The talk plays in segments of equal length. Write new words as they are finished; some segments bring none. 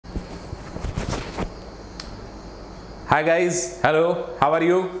Hi guys, hello, how are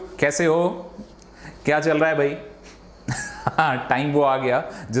you? कैसे हो? क्या चल रहा है भाई? टाइम वो आ गया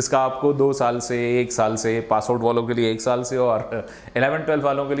जिसका आपको 2 साल से, 1 साल से, पास आउट वालों के लिए 1 साल से और 11-12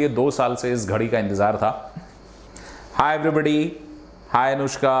 वालों के लिए 2 साल से इस घड़ी का इंतजार था। Hi everybody, hi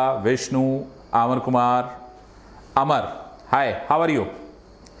Anushka, Vishnu, Amar Kumar, Amar, hi, how are you?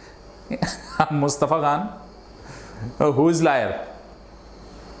 Mustafa Khan, who is lawyer?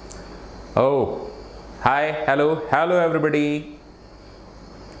 Oh, hi, hello everybody,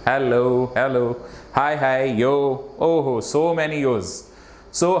 hello, hi, yo, oh, so many yos.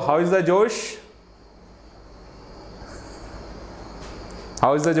 So how is the Josh?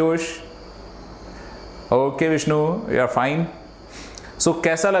 Okay Vishnu, you are fine. So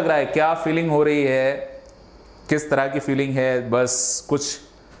कैसा लग रहा है? क्या feeling हो रही है? किस तरह की फीलिंग है? बस कुछ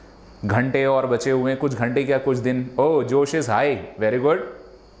घंटे और बचे हुए हैं, कुछ घंटे क्या कुछ दिन। ओह, जोश इज हाई, वेरी गुड।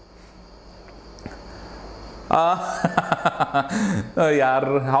 यार,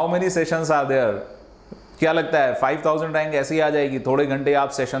 how many sessions are there? क्या लगता है 5000 रैंक ऐसे ही आ जाएगी? थोड़े घंटे आप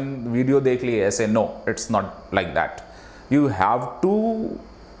सेशन वीडियो देख लिए ऐसे? No, it's not like that. You have to,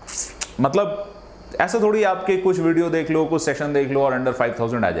 मतलब ऐसा थोड़ी आपके कुछ वीडियो देख लो, कुछ सेशन देख लो और अंडर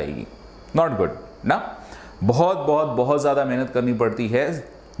 5000 आ जाएगी। नॉट गुड ना। बहुत ज़्यादा मेहनत करनी पड़ती है,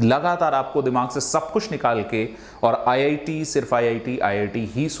 लगातार आपको दिमाग से सब कुछ निकाल के, और IIT सिर्फ IIT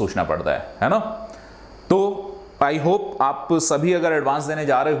ही सोचना पड़ता है ना। तो आई होप आप सभी अगर एडवांस देने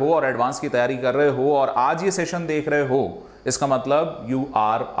जा रहे हो और एडवांस की तैयारी कर रहे हो और आज ये सेशन देख रहे हो, इसका मतलब you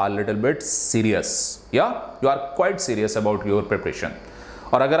are a little bit serious, या you are quite serious about your preparation.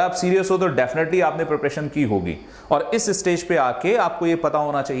 और अगर आप सीरियस हो तो डेफिनेटली आपने प्रिपरेशन की होगी। और इस स्टेज पे आके आपको ये पता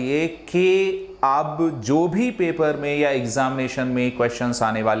होना चाहिए कि अब जो भी पेपर में या एग्जामिनेशन में क्वेश्चंस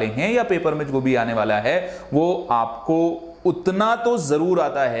आने वाले हैं या पेपर में जो भी आने वाला है, वो आपको उतना तो जरूर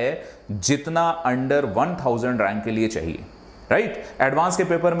आता है जितना अंडर 1000 रैंक के लिए चाहिए, राइट? एडवांस के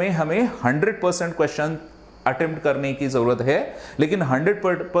पेपर में हमें 100% क्वेश्चन अटेम्प्ट करने की जरूरत है, लेकिन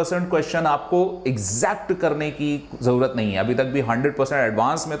 100% क्वेश्चन आपको एग्जैक्ट करने की जरूरत नहीं है। अभी तक भी 100%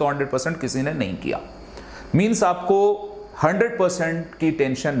 एडवांस में तो 100% किसी ने नहीं किया। मींस आपको 100% की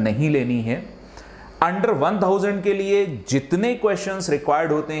टेंशन नहीं लेनी है। अंडर 1000 के लिए जितने क्वेश्चंस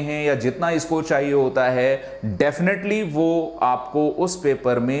रिक्वायर्ड होते हैं या जितना स्कोर चाहिए होता है, डेफिनेटली वो आपको उस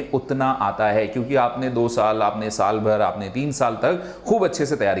पेपर में उतना आता है, क्योंकि आपने 2 साल, आपने साल भर, आपने 3 साल तक खूब अच्छे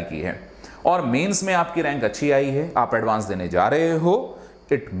से तैयारी की है और मेंस में आपकी रैंक अच्छी आई है, आप एडवांस देने जा रहे हो।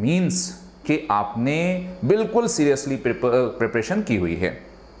 इट मींस कि आपने बिल्कुल सीरियसली प्रिपरेशन की हुई है,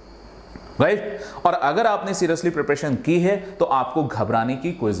 राइट? और अगर आपने सीरियसली प्रिपरेशन की है तो आपको घबराने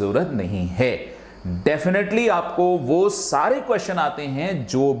की कोई जरूरत नहीं है। डेफिनेटली आपको वो सारे क्वेश्चन आते हैं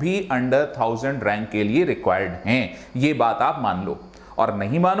जो भी अंडर 1000 रैंक के लिए रिक्वायर्ड हैं, ये बात आप मान लो। और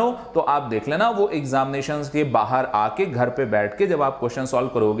नहीं मानो तो आप देख लेना, वो एग्जामिनेशंस के बाहर आके घर पे बैठ के जब आप क्वेश्चन सॉल्व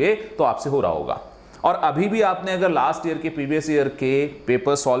करोगे तो आपसे हो रहा होगा। और अभी भी आपने अगर लास्ट ईयर के, प्रीवियस ईयर के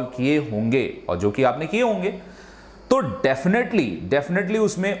पेपर सॉल्व किए होंगे, और जो कि आपने किए होंगे, तो डेफिनेटली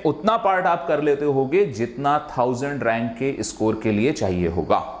उसमें उतना पार्ट आप कर लेते होगे जितना 1000 रैंक के स्कोर के लिए चाहिए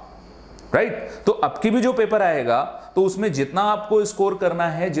होगा, राइट? तो अब की भी जो पेपर आएगा तो उसमें जितना आपको स्कोर करना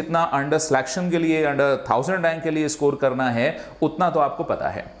है, जितना अंडर सिलेक्शन के लिए, अंडर 1000 रैंक के लिए स्कोर करना है, उतना तो आपको पता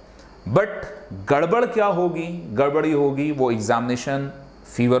है। बट गड़बड़ क्या होगी? गड़बड़ी होगी वो एग्जामिनेशन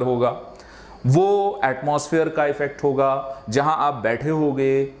फीवर होगा, वो एटमॉस्फेयर का इफेक्ट होगा, जहां आप बैठे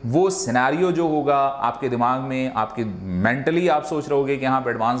होगे, वो सिनेरियो जो होगा आपके दिमाग में, आपके मेंटली आप सोच रहे होगे कि हाँ, आप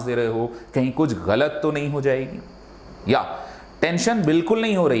एडवांस दे रहे हो, कहीं कुछ गलत तो नहीं हो जाएगी। या टेंशन बिल्कुल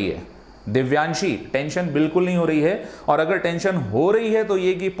नहीं हो रही है दिव्यांशी, टेंशन बिल्कुल नहीं हो रही है। और अगर टेंशन हो रही है तो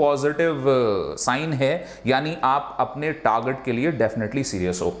ये कि पॉजिटिव साइन है, यानी आप अपने टारगेट के लिए डेफिनेटली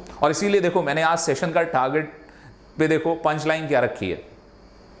सीरियस हो। और इसीलिए देखो, मैंने आज सेशन का टारगेट पे देखो पंच लाइन क्या रखी है।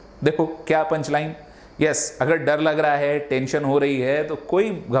 देखो क्या पंच लाइन। यस, अगर डर लग रहा है, टेंशन हो रही है, तो कोई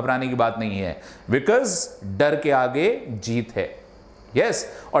घबराने की बात नहीं है, बिकॉज डर के आगे जीत है। यस,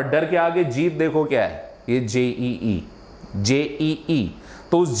 और डर के आगे जीत देखो क्या है, ये JEE।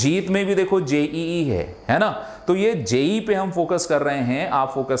 तो उस जीत में भी देखो JEE है ना। तो ये JEE पे हम फोकस कर रहे हैं,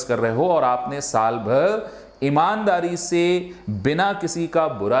 आप फोकस कर रहे हो, और आपने साल भर ईमानदारी से, बिना किसी का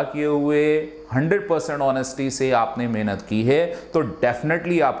बुरा किए हुए, 100% ऑनेस्टी से आपने मेहनत की है, तो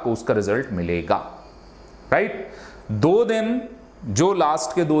डेफिनेटली आपको उसका रिजल्ट मिलेगा, राइट? 2 दिन, जो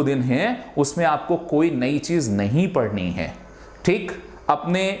लास्ट के 2 दिन हैं, उसमें आपको कोई नई चीज नहीं पढ़नी है, ठीक?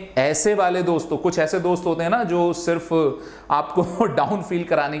 अपने ऐसे वाले दोस्तों, कुछ ऐसे दोस्त होते हैं ना जो सिर्फ आपको डाउन फील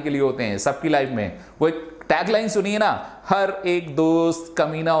कराने के लिए होते हैं, सबकी लाइफ में वो एक टैगलाइन सुनिए ना, हर एक दोस्त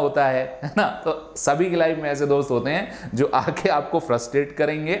कमीना होता है ना। तो सभी की लाइफ में ऐसे दोस्त होते हैं जो आके आपको फ्रस्ट्रेट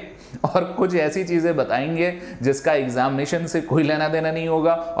करेंगे और कुछ ऐसी चीजें बताएंगे जिसका एग्जामिनेशन से कोई लेना देना नहीं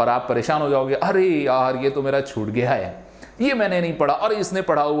होगा और आप परेशान हो जाओगे, अरे यार ये तो मेरा छूट गया है, ये मैंने नहीं पढ़ा और इसने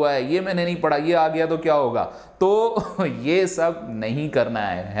पढ़ा हुआ है, ये मैंने नहीं पढ़ा, ये आ गया तो क्या होगा। तो ये सब नहीं करना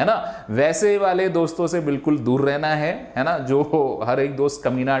है ना। वैसे वाले दोस्तों से बिल्कुल दूर रहना है ना, जो हर एक दोस्त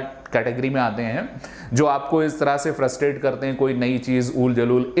कमीना कैटेगरी में आते हैं, जो आपको इस तरह से फ्रस्ट्रेट करते हैं, कोई नई चीज ऊल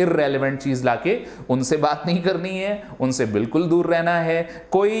जलूल इररेलेवेंट चीज लाके, उनसे बात नहीं करनी है, उनसे बिल्कुल दूर रहना है।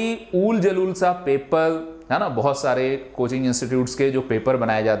 कोई ऊल जलूल सा पेपर है ना, बहुत सारे कोचिंग इंस्टीट्यूट्स के जो पेपर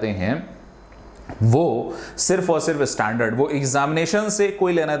बनाए जाते हैं वो सिर्फ और सिर्फ स्टैंडर्ड, वो एग्जामिनेशन से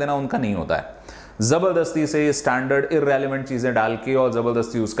कोई लेना देना उनका नहीं होता है। जबरदस्ती से स्टैंडर्ड इररेलेवेंट चीजें डाल के और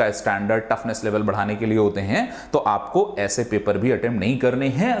जबरदस्ती उसका स्टैंडर्ड टफनेस लेवल बढ़ाने के लिए होते हैं। तो आपको ऐसे पेपर भी अटेम्प्ट नहीं करने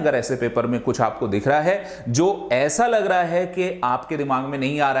हैं। अगर ऐसे पेपर में कुछ आपको दिख रहा है जो ऐसा लग रहा है कि आपके दिमाग में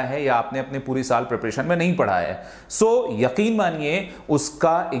नहीं आ रहा है या आपने अपने पूरी साल प्रिपरेशन में नहीं पढ़ा है, सो यकीन मानिए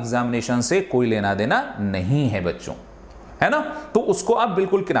उसका एग्जामिनेशन से कोई लेना देना नहीं है बच्चों, है ना। तो उसको आप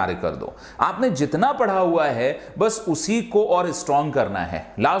बिल्कुल किनारे कर दो। आपने जितना पढ़ा हुआ है बस उसी को और स्ट्रॉन्ग करना है।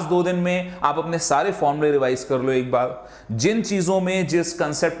 लास्ट 2 दिन में आप अपने सारे फॉर्मूले रिवाइज कर लो एक बार। जिन चीजों में, जिस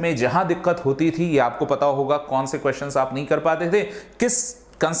कंसेप्ट में जहां दिक्कत होती थी, ये आपको पता होगा कौन से क्वेश्चंस आप नहीं कर पाते थे, किस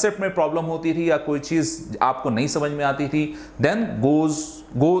कंसेप्ट में प्रॉब्लम होती थी या कोई चीज आपको नहीं समझ में आती थी, then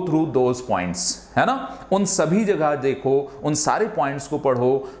go through those points, है ना। उन सभी जगह देखो, उन सारे पॉइंट्स को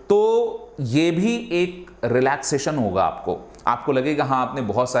पढ़ो, तो ये भी एक रिलैक्सेशन होगा आपको लगेगा हाँ आपने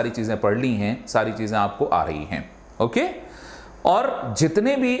बहुत सारी चीजें पढ़ ली हैं, सारी चीजें आपको आ रही हैं। ओके, और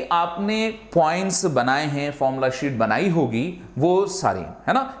जितने भी आपने पॉइंट्स बनाए हैं, फॉर्मूला शीट बनाई होगी, वो सारी,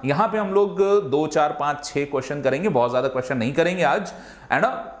 है ना। यहां पे हम लोग 2, 4, 5, 6 क्वेश्चन करेंगे, बहुत ज्यादा क्वेश्चन नहीं करेंगे आज, है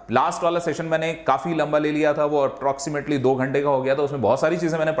ना। लास्ट वाला सेशन मैंने काफी लंबा ले लिया था, वो अप्रोक्सीमेटली 2 घंटे का हो गया था, उसमें बहुत सारी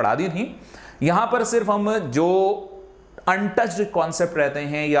चीजें मैंने पढ़ा दी थी। यहां पर सिर्फ हम जो अनटच्ड कॉन्सेप्ट रहते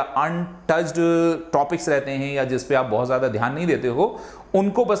हैं या अनटच्ड टॉपिक्स रहते हैं या जिस पे आप बहुत ज्यादा ध्यान नहीं देते हो,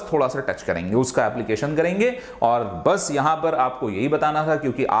 उनको बस थोड़ा सा टच करेंगे, उसका एप्लीकेशन करेंगे। और बस यहां पर आपको यही बताना था,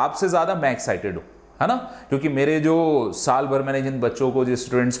 क्योंकि आपसे ज्यादा मैं एक्साइटेड हूं, है ना। क्योंकि मेरे जो साल भर मैंने जिन बच्चों को, जिन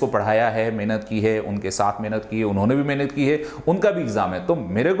स्टूडेंट्स को पढ़ाया है, मेहनत की है, उनके साथ मेहनत की है, उन्होंने भी मेहनत की है, उनका भी एग्जाम है, तो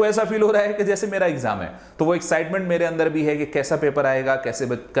मेरे को ऐसा फील हो रहा है कि जैसे मेरा एग्जाम है। तो वो एक्साइटमेंट मेरे अंदर भी है कि कैसा पेपर आएगा, कैसे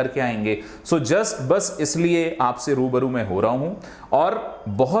करके आएंगे। सो जस्ट बस इसलिए आपसे रूबरू मैं हो रहा हूं। और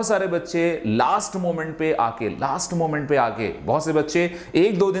बहुत सारे बच्चे लास्ट मोमेंट पे आके बहुत से बच्चे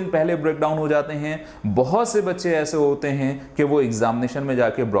 1-2 दिन पहले ब्रेकडाउन हो जाते हैं। बहुत से बच्चे ऐसे होते हैं कि वो एग्जामिनेशन में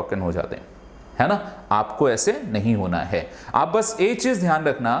जाके ब्रोकन हो जाते हैं, है ना। आपको ऐसे नहीं होना है। आप बस एक चीज ध्यान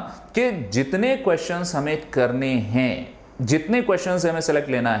रखना कि जितने क्वेश्चंस हमें करने हैं, जितने क्वेश्चंस हमें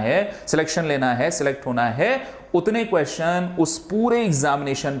सिलेक्शन लेना है, सिलेक्ट होना है, उतने क्वेश्चन उस पूरे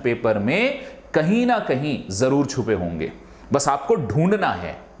एग्जामिनेशन पेपर में कहीं ना कहीं जरूर छुपे होंगे। बस आपको ढूंढना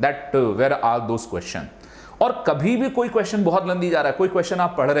है that where are those question. और कभी भी कोई क्वेश्चन बहुत लंबी जा रहा है, कोई क्वेश्चन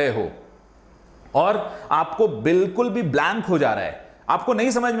आप पढ़ रहे हो और आपको बिल्कुल भी ब्लैंक हो जा रहा है, आपको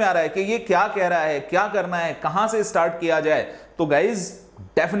नहीं समझ में आ रहा है कि ये क्या कह रहा है, क्या करना है, कहां से स्टार्ट किया जाए, तो गाइज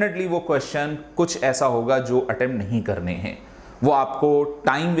डेफिनेटली वो क्वेश्चन कुछ ऐसा होगा जो अटेम्प्ट नहीं करने हैं। वो आपको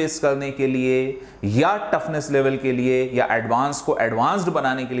टाइम वेस्ट करने के लिए या टफनेस लेवल के लिए या एडवांस को एडवांस्ड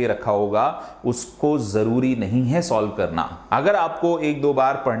बनाने के लिए रखा होगा, उसको जरूरी नहीं है सॉल्व करना। अगर आपको 1-2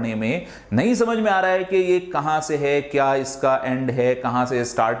 बार पढ़ने में नहीं समझ में आ रहा है कि ये कहां से है, क्या इसका एंड है, कहां से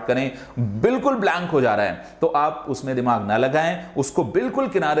स्टार्ट करें, बिल्कुल ब्लैंक हो जा रहा है, तो आप उसमें दिमाग ना लगाएं, उसको बिल्कुल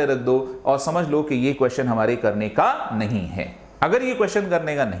किनारे रख दो और समझ लो कि ये क्वेश्चन हमारे करने का नहीं है। अगर ये क्वेश्चन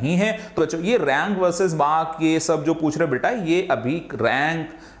करने का नहीं है तो बच्चों ये रैंक वर्सेस मार्क, ये सब जो पूछ रहे बेटा, ये अभी रैंक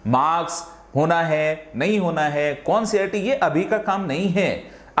मार्क्स होना है नहीं होना है, कौन सी आईटी, ये अभी का काम नहीं है।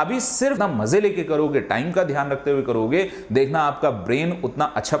 अभी सिर्फ ना मजे लेके करोगे, टाइम का ध्यान रखते हुए करोगे, देखना आपका ब्रेन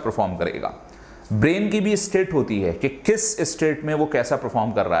उतना अच्छा परफॉर्म करेगा। ब्रेन की भी स्टेट होती है कि किस स्टेट में वो कैसा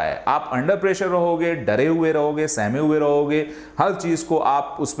परफॉर्म कर रहा है। आप अंडर प्रेशर रहोगे, डरे हुए रहोगे, सहमे हुए रहोगे, हर चीज को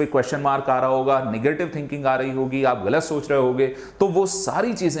आप उस पर क्वेश्चन मार्क आ रहा होगा, निगेटिव थिंकिंग आ रही होगी, आप गलत सोच रहे होगे, तो वो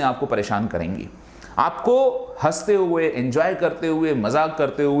सारी चीजें आपको परेशान करेंगी। आपको हंसते हुए, एंजॉय करते हुए, मजाक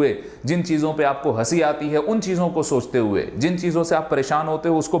करते हुए, जिन चीजों पे आपको हंसी आती है उन चीजों को सोचते हुए, जिन चीजों से आप परेशान होते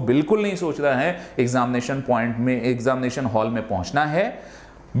हो उसको बिल्कुल नहीं सोचना है। एग्जामिनेशन पॉइंट में, एग्जामिनेशन हॉल में पहुंचना है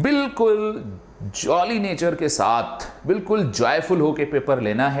बिल्कुल जॉली नेचर के साथ, बिल्कुल जॉयफुल होके पेपर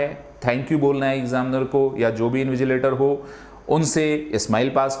लेना है, थैंक यू बोलना है एग्जामिनर को या जो भी इन्विजिलेटर हो, उनसे स्माइल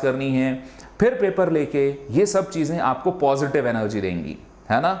पास करनी है, फिर पेपर लेके ये सब चीजें आपको पॉजिटिव एनर्जी देंगी,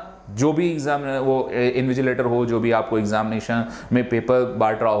 है ना, जो भी एग्जाम वो इन्विजिलेटर हो, जो भी आपको एग्जामिनेशन में पेपर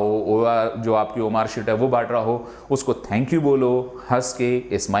बांट रहा हो, जो आपकी ओमार शीट है वो बांट रहा हो, उसको थैंक यू बोलो, हंस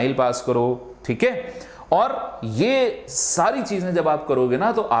के स्माइल पास करो, ठीक है। और ये सारी चीजें जब आप करोगे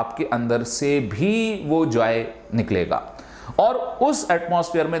ना तो आपके अंदर से भी वो जॉय निकलेगा, और उस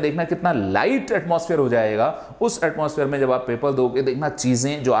एटमॉस्फेयर में देखना कितना लाइट एटमॉस्फेयर हो जाएगा। उस एटमॉस्फेयर में जब आप पेपर दोगे, देखना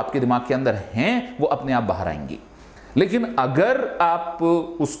चीजें जो आपके दिमाग के अंदर हैं वो अपने आप बाहर आएंगी। लेकिन अगर आप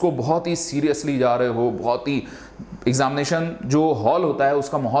उसको बहुत ही सीरियसली जा रहे हो, बहुत ही एग्जामिनेशन जो हॉल होता है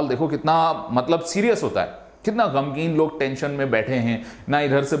उसका माहौल देखो कितना मतलब सीरियस होता है, कितना गमगीन लोग टेंशन में बैठे हैं, ना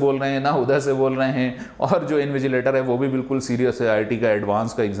इधर से बोल रहे हैं ना उधर से बोल रहे हैं, और जो इन्विजिलेटर है वो भी बिल्कुल सीरियस है, IIT का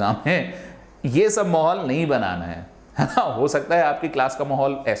एडवांस का एग्जाम है। ये सब माहौल नहीं बनाना है ना। हो सकता है आपकी क्लास का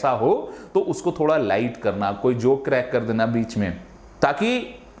माहौल ऐसा हो तो उसको थोड़ा लाइट करना, कोई जोक क्रैक कर देना बीच में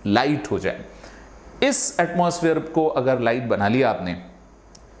ताकि लाइट हो जाए। इस एटमॉस्फेयर को अगर लाइट बना लिया आपने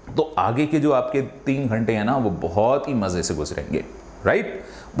तो आगे के जो आपके 3 घंटे हैं ना वो बहुत ही मजे से गुजरेंगे, राइट,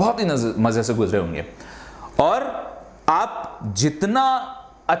 बहुत ही मजे से गुजरे होंगे। और आप जितना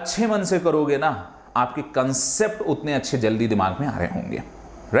अच्छे मन से करोगे ना, आपके कंसेप्ट उतने अच्छे जल्दी दिमाग में आ रहे होंगे,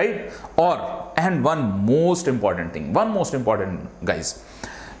 राइट। और and one most important guys,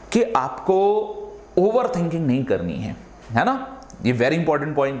 कि आपको ओवर थिंकिंग नहीं करनी है ना। ये वेरी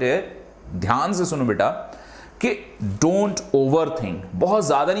इंपॉर्टेंट पॉइंट है, ध्यान से सुनो बेटा, कि डोंट ओवर थिंक, बहुत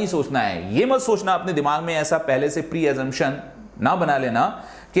ज्यादा नहीं सोचना है। ये मत सोचना अपने दिमाग में ऐसा पहले से प्री एजम्पशन ना बना लेना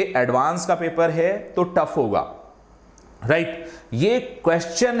कि एडवांस का पेपर है तो टफ होगा, राइट। ये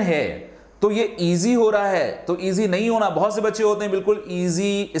क्वेश्चन है तो ये इजी हो रहा है तो इजी नहीं होना। बहुत से बच्चे होते हैं बिल्कुल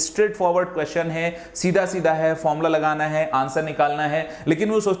इजी स्ट्रेट फॉरवर्ड क्वेश्चन है, सीधा सीधा है, फॉर्मूला लगाना है, आंसर निकालना है,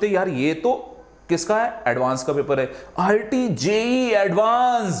 लेकिन वो सोचते हैं यार ये तो किसका है, एडवांस का पेपर है, IIT-JEE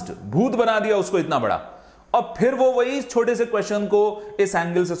एडवांस्ड, भूत बना दिया उसको इतना बड़ा। और फिर वो वही छोटे से क्वेश्चन को इस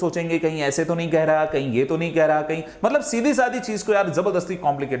एंगल से सोचेंगे, कहीं ऐसे तो नहीं कह रहा, कहीं ये तो नहीं कह रहा, कहीं मतलब सीधी सादी चीज को यार जबरदस्ती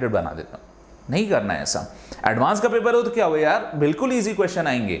कॉम्प्लिकेटेड बना देता। नहीं करना है ऐसा। एडवांस का पेपर हो तो क्या हो यार, बिल्कुल इजी क्वेश्चन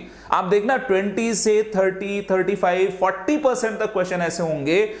आएंगे। आप देखना 20 से 30, 35, 40% तक क्वेश्चन ऐसे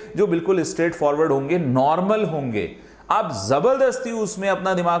होंगे जो बिल्कुल स्ट्रेट फॉरवर्ड होंगे, नॉर्मल होंगे। आप जबरदस्ती उसमें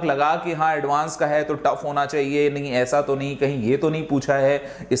अपना दिमाग लगा कि हाँ एडवांस का है तो टफ होना चाहिए, नहीं ऐसा तो नहीं, कहीं ये तो नहीं पूछा है,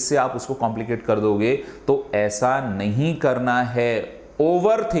 इससे आप उसको कॉम्प्लिकेट कर दोगे। तो ऐसा नहीं करना है,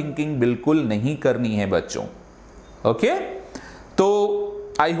 ओवर थिंकिंग बिल्कुल नहीं करनी है बच्चों, ओके। तो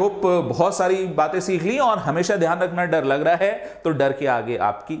आई होप बहुत सारी बातें सीख ली, और हमेशा ध्यान रखना डर लग रहा है तो डर के आगे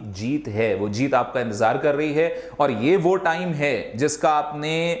आपकी जीत है, वो जीत आपका इंतजार कर रही है। और ये वो टाइम है जिसका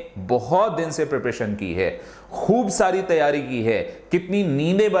आपने बहुत दिन से प्रिपरेशन की है, खूब सारी तैयारी की है, कितनी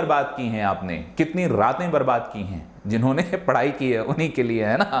नींदें बर्बाद की हैं आपने, कितनी रातें बर्बाद की हैं। जिन्होंने पढ़ाई की है उन्हीं के लिए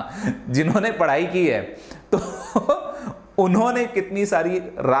है ना, जिन्होंने पढ़ाई की है तो उन्होंने कितनी सारी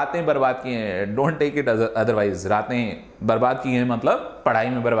रातें बर्बाद की हैं। डोंट टेक इट अदरवाइज, रातें बर्बाद की हैं मतलब पढ़ाई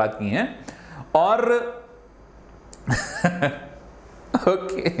में बर्बाद की हैं। और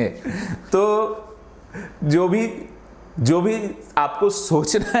ओके, तो जो भी आपको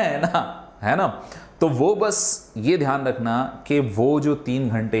सोचना है ना, तो वो बस ये ध्यान रखना कि वो जो 3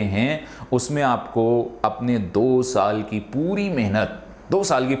 घंटे हैं उसमें आपको अपने 2 साल की पूरी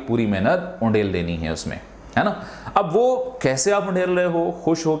मेहनत उंडेल देनी है उसमें, है ना। अब वो कैसे आप उंडेल रहे हो,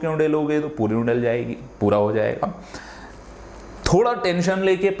 खुश होकर उंडेलोगे तो पूरी उंडेल जाएगी, पूरा हो जाएगा। थोड़ा टेंशन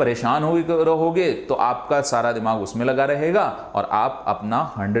लेके परेशान रहोगे तो आपका सारा दिमाग उसमें लगा रहेगा और आप अपना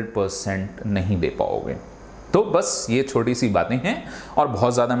 100% नहीं दे पाओगे। तो बस ये छोटी सी बातें हैं, और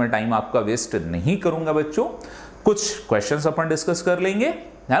बहुत ज़्यादा मैं टाइम आपका वेस्ट नहीं करूंगा बच्चों। कुछ क्वेश्चंस अपन डिस्कस कर लेंगे,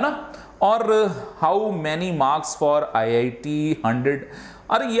 है ना। और how many marks for IIT 100।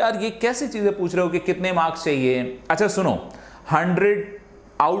 अरे यार ये कैसी चीज़ें पूछ रहे हो कि कितने मार्क्स चाहिए। अच्छा सुनो, 100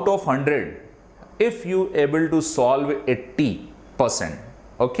 out of 100 if you able to solve 80%,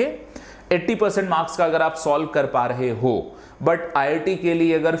 okay. 80% marks का अगर आप सॉल्व कर पा रहे हो, बट IIT के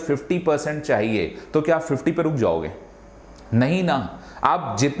लिए अगर 50% चाहिए तो क्या आप 50 पे रुक जाओगे? नहीं ना,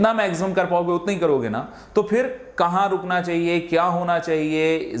 आप जितना मैक्सिमम कर पाओगे उतना ही करोगे ना। तो फिर कहां रुकना चाहिए, क्या होना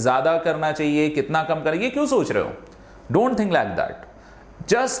चाहिए, ज्यादा करना चाहिए, कितना कम करेंगे, क्यों सोच रहे हो? Don't think like that,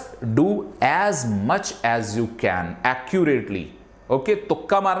 just do as much as you can accurately, okay.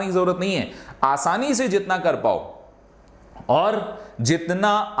 तुक्का मारने की जरूरत नहीं है, आसानी से जितना कर पाओ और जितना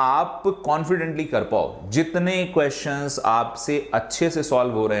आप कॉन्फिडेंटली कर पाओ, जितने क्वेश्चंस आपसे अच्छे से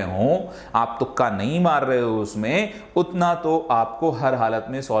सॉल्व हो रहे हों, आप तुक्का नहीं मार रहे हो उसमें, उतना तो आपको हर हालत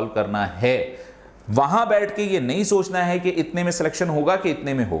में सॉल्व करना है। वहां बैठ के ये नहीं सोचना है कि इतने में सिलेक्शन होगा कि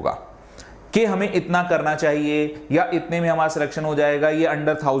इतने में होगा। कि हमें इतना करना चाहिए या इतने में हमारा सिलेक्शन हो जाएगा, ये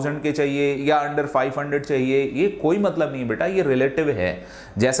अंडर 1000 के चाहिए या अंडर 500 चाहिए, ये कोई मतलब नहीं बेटा, ये रिलेटिव है।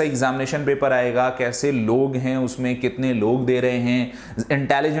 जैसा एग्जामिनेशन पेपर आएगा, कैसे लोग हैं उसमें, कितने लोग दे रहे हैं,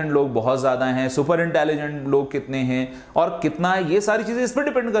 इंटेलिजेंट लोग बहुत ज़्यादा हैं, सुपर इंटेलिजेंट लोग कितने हैं और कितना, ये सारी चीज़ें इस पर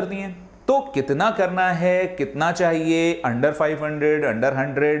डिपेंड करती हैं। तो कितना करना है, कितना चाहिए, अंडर 500, अंडर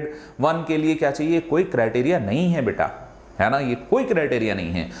 101 के लिए क्या चाहिए, कोई क्राइटेरिया नहीं है बेटा, है ना, ये कोई क्राइटेरिया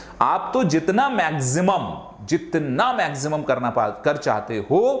नहीं है। आप तो जितना मैक्सिमम कर चाहते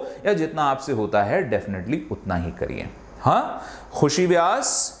हो या जितना आपसे होता है डेफिनेटली उतना ही करिए। हाँ खुशी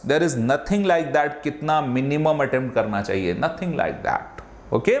व्यास, there is nothing like that कितना मिनिमम अटेम्प्ट करना चाहिए, नथिंग लाइक दैट।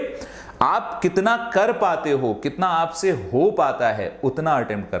 ओके, आप कितना कर पाते हो, कितना आपसे हो पाता है उतना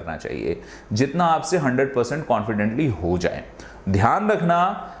अटेम्प्ट करना चाहिए, जितना आपसे 100% कॉन्फिडेंटली हो जाए। ध्यान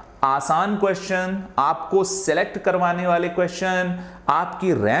रखना, आसान क्वेश्चन, आपको सेलेक्ट करवाने वाले क्वेश्चन,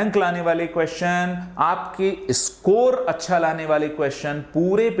 आपकी रैंक लाने वाले क्वेश्चन, आपके स्कोर अच्छा लाने वाले क्वेश्चन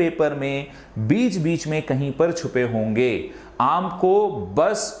पूरे पेपर में बीच बीच में कहीं पर छुपे होंगे। आपको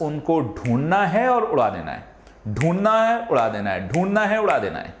बस उनको ढूंढना है और उड़ा देना है, ढूंढना है उड़ा देना है, ढूंढना है उड़ा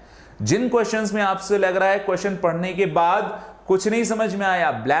देना है। जिन क्वेश्चंस में आपसे लग रहा है क्वेश्चन पढ़ने के बाद कुछ नहीं समझ में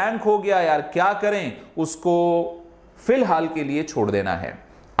आया, ब्लैंक हो गया यार क्या करें, उसको फिलहाल के लिए छोड़ देना है,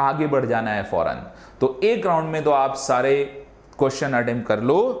 आगे बढ़ जाना है फौरन। तो एक राउंड में तो आप सारे क्वेश्चन अटेम्प्ट कर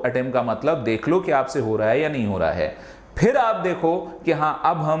लो। अटेम्प्ट का मतलब देख लो कि आपसे हो रहा है या नहीं हो रहा है, फिर आप देखो कि हाँ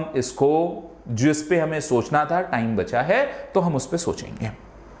अब हम इसको, जिस पे हमें सोचना था, टाइम बचा है तो हम उस पे सोचेंगे,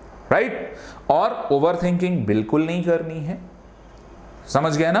 राइट। और ओवरथिंकिंग बिल्कुल नहीं करनी है,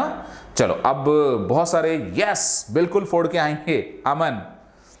 समझ गए ना। चलो अब बहुत सारे यस बिल्कुल फोड़ के आएंगे, अमन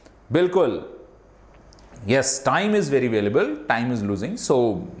बिल्कुल, yes time is very valuable, time is losing,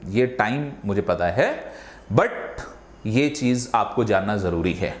 सो ये टाइम मुझे पता है, बट ये चीज आपको जानना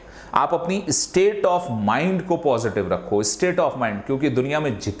जरूरी है। आप अपनी स्टेट ऑफ माइंड को पॉजिटिव रखो, स्टेट ऑफ माइंड, क्योंकि दुनिया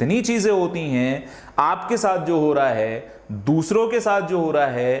में जितनी चीजें होती हैं, आपके साथ जो हो रहा है, दूसरों के साथ जो हो रहा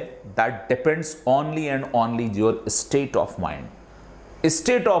है, that depends only and only your state of mind.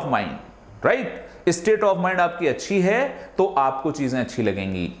 State of mind, right. State of mind आपकी अच्छी है तो आपको चीजें अच्छी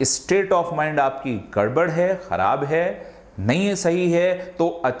लगेंगी, स्टेट ऑफ माइंड आपकी गड़बड़ है, खराब है, नहीं है, सही है, तो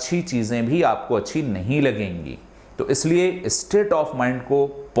अच्छी चीजें भी आपको अच्छी नहीं लगेंगी। तो इसलिए स्टेट ऑफ माइंड को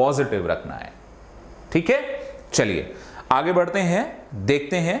पॉजिटिव रखना है, ठीक है। चलिए आगे बढ़ते हैं,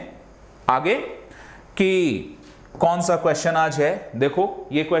 देखते हैं आगे कि कौन सा क्वेश्चन आज है। देखो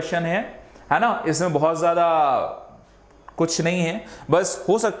ये क्वेश्चन है ना, इसमें बहुत ज्यादा कुछ नहीं है, बस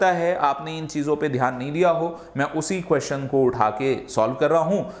हो सकता है आपने इन चीजों पे ध्यान नहीं दिया हो, मैं उसी क्वेश्चन को उठा के सॉल्व कर रहा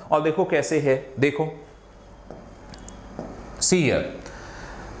हूं। और देखो कैसे है, देखो see here,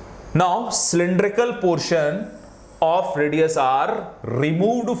 now cylindrical portion of radius r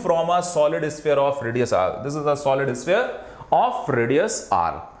removed from a solid sphere of radius r. This is a solid sphere of radius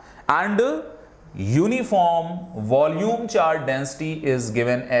r, and uniform volume charge density is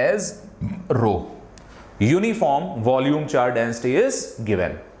given as rho. Uniform volume charge density is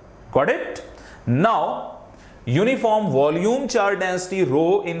given. Got it? Now uniform volume charge density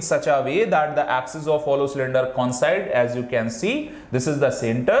rho in such a way that the axis of hollow cylinder coincide, as you can see, this is the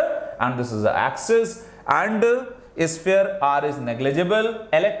center and this is the axis, and sphere r is negligible.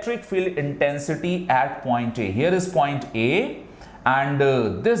 Electric field intensity at point A, here is point A, and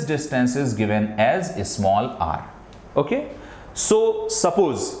this distance is given as small r. Okay, so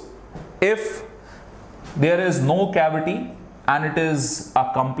suppose if there is no cavity and it is a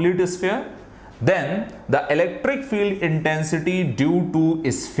complete sphere, then the electric field intensity due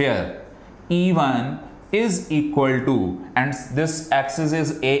to sphere E1 is equal to, and this axis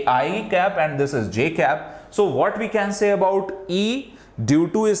is ai cap and this is j cap. So what we can say about E due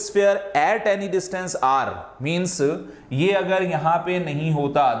to sphere at any distance r means, ये अगर यहाँ पे नहीं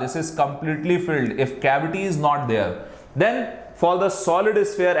होता, this is completely filled, if cavity is not there, then for the solid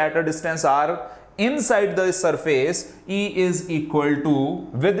sphere at a distance r inside the surface, E is equal to,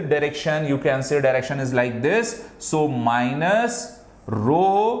 with direction you can say direction is like this, so minus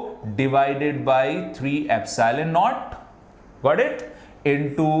rho divided by 3 epsilon naught, got it,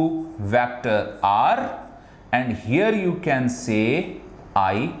 into vector r, and here you can say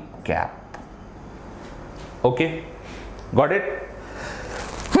I cap. Okay, got it?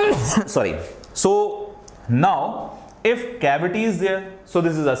 Sorry. So now if cavity is there, so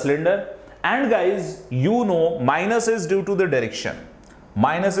this is a cylinder, and guys you know minus is due to the direction,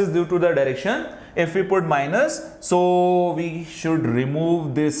 minus is due to the direction. If we put minus, so we should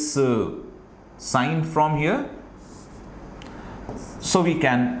remove this sign from here, so we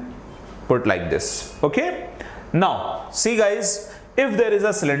can put like this. Okay, now see guys, if there is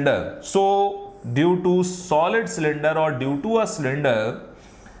a cylinder, so due to solid cylinder or due to a cylinder,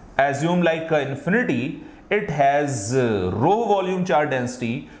 assume like infinity, it has rho volume charge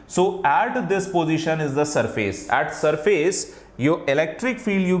density. So at this position is the surface. At surface, your electric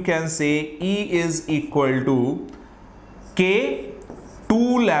field, you can say E is equal to K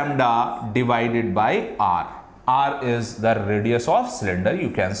 2 lambda divided by R. R is the radius of cylinder, you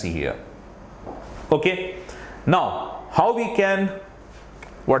can see here. Okay. Now, how we can,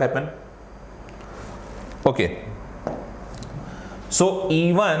 what happened? Okay. So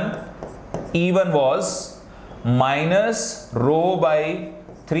E1 was minus rho by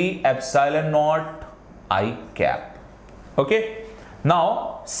 3 epsilon naught I cap. Okay.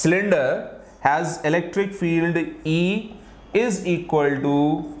 Now, cylinder has electric field E is equal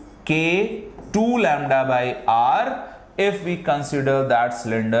to K 2 lambda by R if we consider that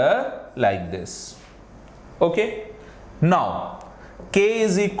cylinder like this. Okay. Now, K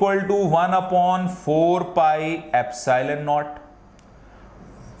is equal to 1 upon 4 pi epsilon naught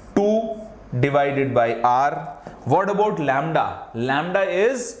 2 divided by R. What about lambda? Lambda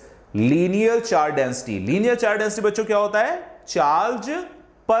is linear charge density. Linear charge density बच्चों क्या होता है? Charge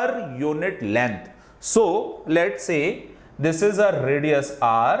per unit length. So let's say this is a radius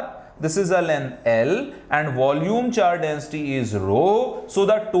R, this is a length L, and volume charge density is rho. So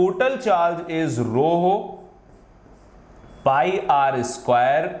the total charge is rho pi R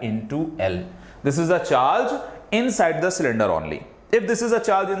square into L. This is a charge inside the cylinder only. If this is a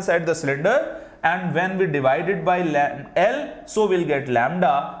charge inside the cylinder, and when we divide it by L, so we'll get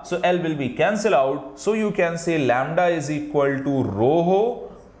lambda. So L will be cancelled out. So you can say lambda is equal to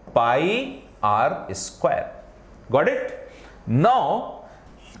rho pi R square. Got it? Now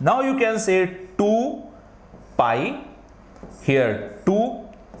you can say 2 pi here 2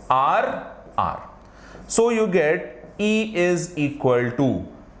 R. So you get E is equal to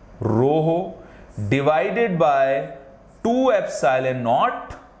rho divided by 2 epsilon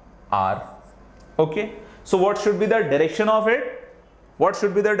naught R. Okay. So what should be the direction of it? What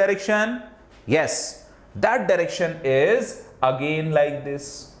should be the direction? Yes, that direction is again like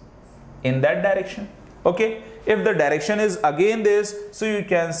this, in that direction. Okay. If the direction is again this, so you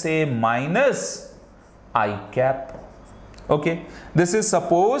can say minus I cap. Okay. This is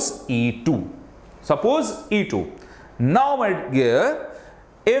suppose E2. Suppose E2. Now my dear,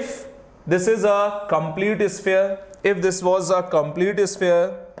 if this is a complete sphere, if this was a complete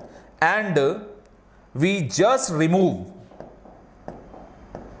sphere and we just remove,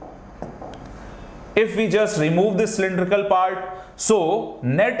 if we just remove this cylindrical part, so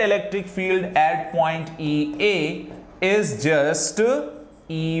net electric field at point EA is just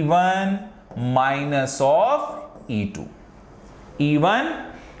E1 minus of E2.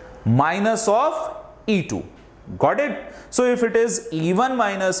 E1 minus of E2. Got it? So if it is E1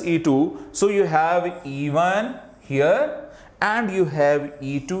 minus E2, so you have E1 here and you have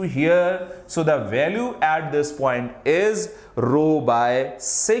E2 here. So the value at this point is rho by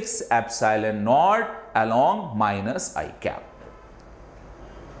 6 epsilon naught along minus I cap.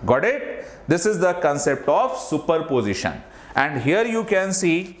 Got it? This is the concept of superposition. And here you can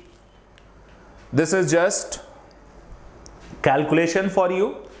see this is just calculation for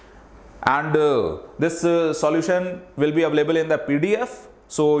you. And this solution will be available in the PDF.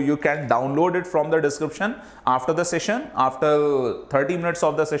 So you can download it from the description after the session, after 30 minutes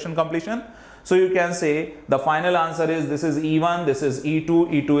of the session completion. So you can say the final answer is this is E1, this is E2,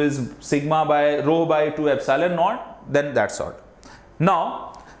 E2 is sigma by rho by 2 epsilon naught, then that sort.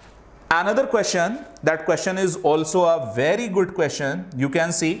 Now another question, that question is also a very good question. You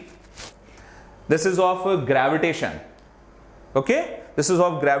can see this is of gravitation. Okay. This is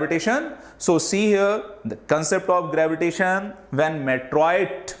of gravitation. So see here the concept of gravitation when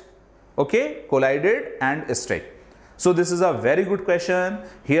meteorite, okay, collided and struck. So this is a very good question.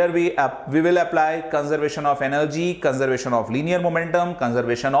 Here we will apply conservation of energy, conservation of linear momentum,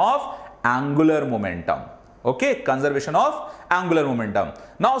 conservation of angular momentum. Okay, conservation of angular momentum.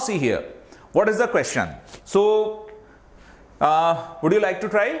 Now see here, what is the question? So would you like to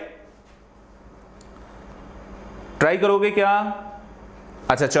try? Try करोगे क्या?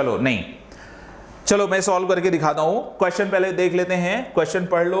 अच्छा चलो नहीं, चलो मैं solve करके दिखाता हूं. क्वेश्चन पहले देख लेते हैं. क्वेश्चन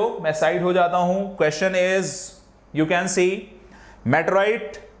पढ़ लो, मैं साइड हो जाता हूं. Question is, you can see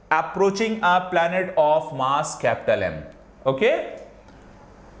meteorite approaching a planet of mass capital M. Okay,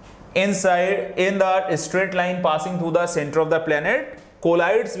 inside in the straight line passing through the center of the planet,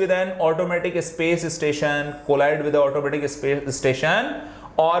 collides with an automatic space station,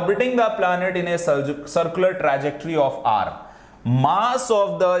 orbiting the planet in a circular trajectory of R. mass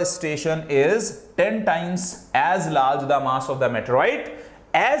of the station is 10 times as large the mass of the meteorite.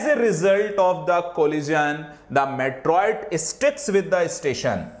 As a result of the collision, the meteorite sticks with the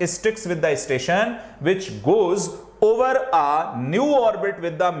station, which goes over a new orbit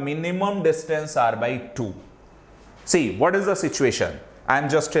with the minimum distance r by 2. See, what is the situation? I am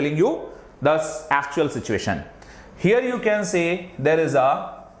just telling you the actual situation. Here you can say there is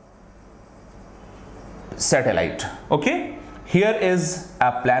a satellite. Okay, here is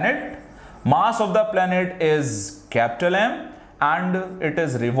a planet. Mass of the planet is capital M, and it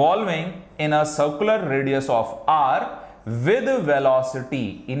is revolving in a circular radius of r with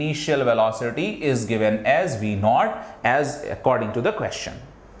velocity. Initial velocity is given as v0 as according to the question.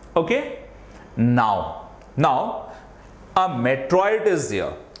 Okay, now a meteorite is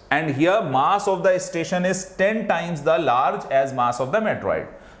there, and here mass of the station is 10 times the large as mass of the meteorite.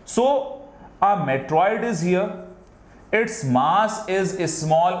 So a meteorite is here, its mass is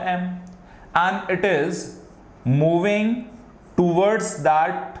small m, and it is moving towards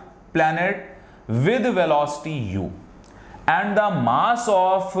that planet with velocity u, and the mass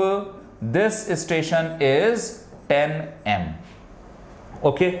of this station is 10 m.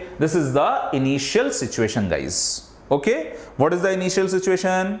 Okay, this is the initial situation, guys. Okay, what is the initial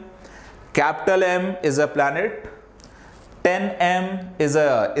situation? Capital M is a planet, 10 m is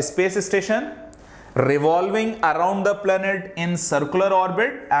a space station revolving around the planet in circular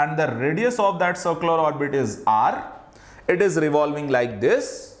orbit, and the radius of that circular orbit is r. It is revolving like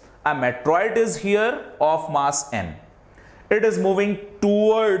this. A meteorite is here of mass n. It is moving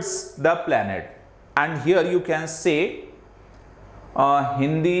towards the planet, and here you can say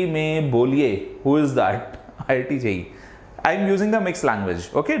Hindi mein boliye, who is that? IIT-JEE. I am using the mixed language.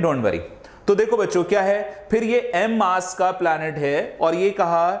 Okay, don't worry. तो देखो बच्चों क्या है, फिर ये m मास का planet है, और ये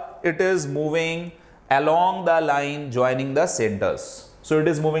कहा it is moving along the line joining the centers. So it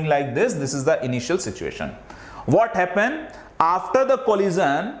is moving like this. This is the initial situation. What happened after the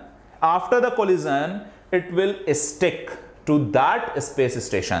collision? After the collision, it will stick to that space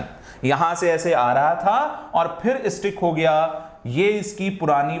station. यहां से ऐसे आ रहा था और फिर stick हो गया. ये इसकी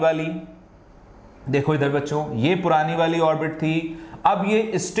पुरानी वाली, देखो इधर बच्चों, ये पुरानी वाली ऑर्बिट थी. अब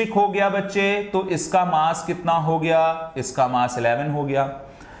ये स्टिक हो गया बच्चे, तो इसका मास कितना हो गया? इसका मास 11 हो गया.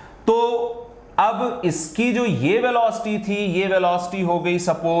 तो अब इसकी जो ये वेलोसिटी थी, ये वेलोसिटी हो गई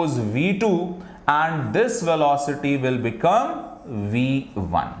suppose v2, and this velocity will become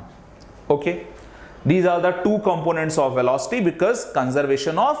v1. Okay, these are the two components of velocity because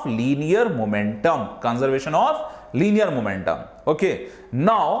conservation of linear momentum. Okay,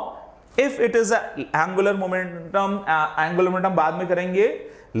 now if it is a angular momentum, बाद में करेंगे,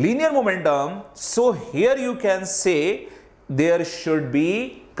 linear momentum, so here you can say there should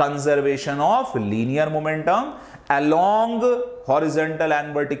be conservation of linear momentum along horizontal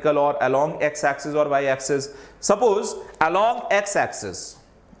and vertical, or along x-axis or y-axis. Suppose along x-axis,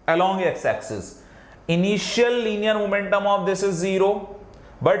 initial linear momentum of this is 0,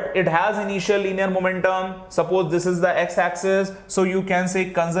 but it has initial linear momentum. Suppose this is the x-axis, so you can say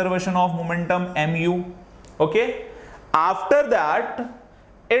conservation of momentum mu. Okay, after that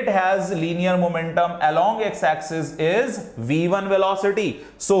it has linear momentum along x-axis is v1 velocity,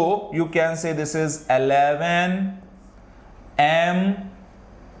 so you can say this is 11 m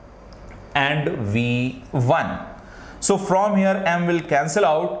and v1. So from here m will cancel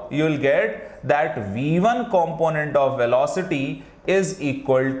out, you will get that v1 component of velocity is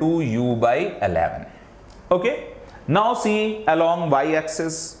equal to u by 11. Okay, now see along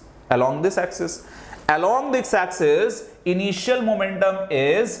y-axis, along this axis. Along this axis, initial momentum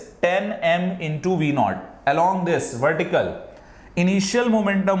is 10 m into v0. Along this vertical, initial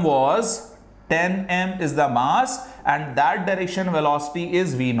momentum was 10 m is the mass, and that direction velocity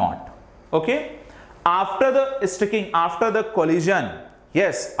is v0. Okay, after the sticking, after the collision,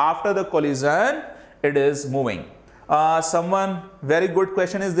 yes, after the collision it is moving. Someone very good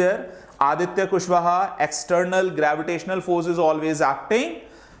question is there. Aditya Kushwaha, external gravitational force is always acting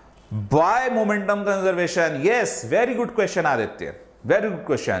by momentum conservation. Yes, very good question, Aditya. Very good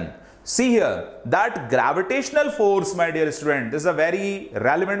question. See here, that gravitational force, my dear student, this is a very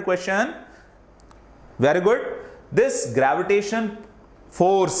relevant question. Very good. This gravitation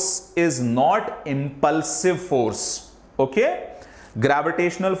force is not impulsive force. Okay,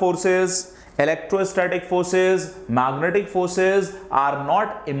 gravitational forces, electrostatic forces, magnetic forces are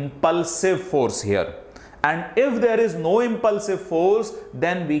not impulsive force here. And if there is no impulsive force,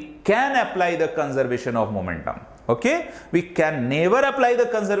 then we can apply the conservation of momentum. Okay, we can never apply the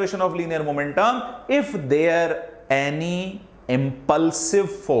conservation of linear momentum if there any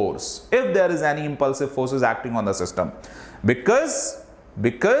impulsive force, if there is any impulsive forces acting on the system. because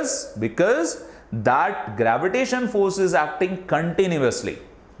that gravitation force is acting continuously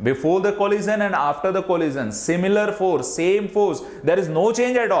before the collision and after the collision. Similar force, same force, there is no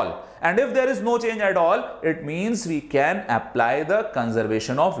change at all. And if there is no change at all, it means we can apply the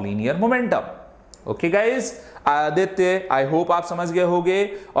conservation of linear momentum. Okay guys, Aditya I hope आप समझ गए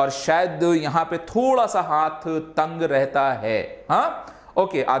होंगे, और शायद यहां पे थोड़ा सा हाथ तंग रहता है. हाँ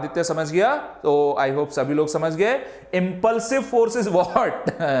ओके, आदित्य समझ गया, तो आई होप सभी लोग समझ गए. Impulsive force is what?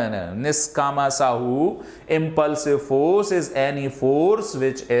 निष्कामा Sahu, impulsive force is any force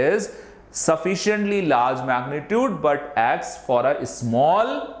which is sufficiently large magnitude but acts for a small,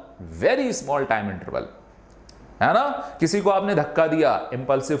 very small time interval. है ना, किसी को आपने धक्का दिया,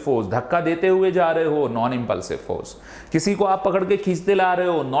 इंपल्सिव फोर्स, धक्का देते हुए जा रहे हो, नॉन इंपल्सिव फोर्स. किसी को आप पकड़ के खींचते ला रहे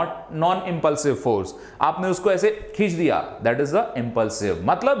हो, नॉन इंपल्सिव फोर्स, आपने उसको ऐसे खींच दिया, दैट इज द इंपल्सिव.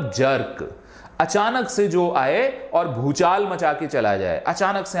 मतलब जर्क, अचानक से जो आए और भूचाल मचा के चला जाए,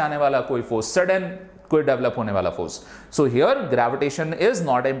 अचानक से आने वाला कोई फोर्स, सडन कोई डेवलप होने वाला force. So here gravitation is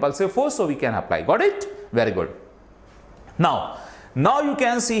not impulsive force, so we can apply. Got it? Very good. Now you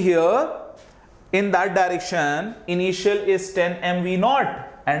can see here in that direction initial is 10 mv0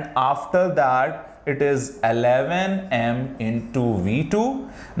 and after that it is 11 m into v2.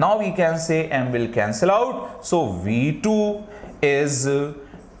 Now we can say m will cancel out, so v2 is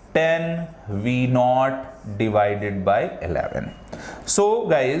 10 v0 divided by 11. So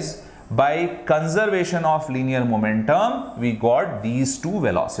guys, by conservation of linear momentum we got these two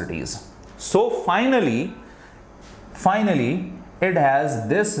velocities. So finally it has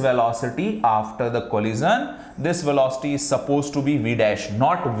this velocity after the collision. This velocity is supposed to be v dash,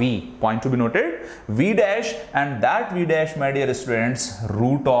 not v, point to be noted, v dash, and that v dash, my dear students,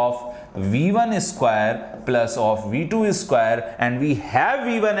 root of v1 square plus of v2 square, and we have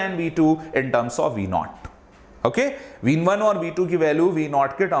v1 and v2 in terms of v0. Okay, v1 और v2 की value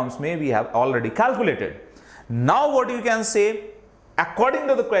v0 के terms में we have already calculated. Now what you can say, according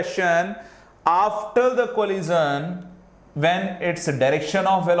to the question, after the collision, when its direction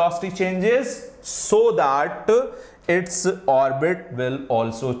of velocity changes, so that its orbit will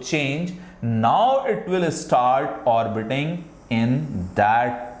also change. Now it will start orbiting in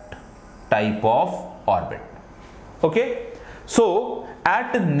that type of orbit. Okay, so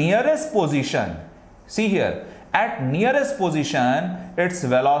at nearest position, see here, at nearest position its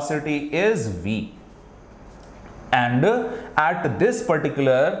velocity is v, and at this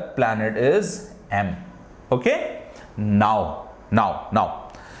particular planet is m. Okay, now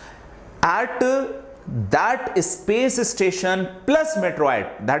at that space station plus meteoroid,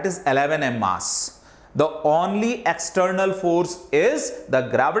 that is 11 m mass, the only external force is the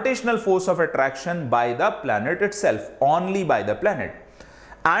gravitational force of attraction by the planet itself, only by the planet,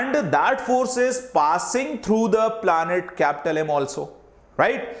 and that force is passing through the planet capital M also,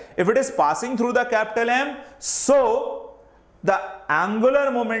 right? If it is passing through the capital M, so the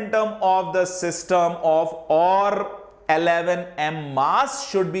angular momentum of the system of or 11 m mass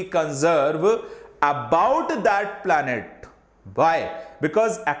should be conserved about that planet. Why?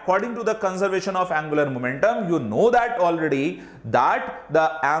 Because according to the conservation of angular momentum, you know that already, that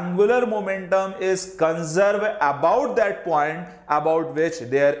the angular momentum is conserved about that point about which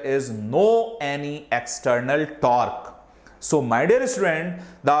there is no any external torque. So my dear student,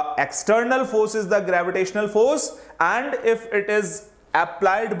 the external force is the gravitational force, and if it is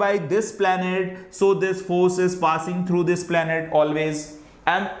applied by this planet, so this force is passing through this planet always,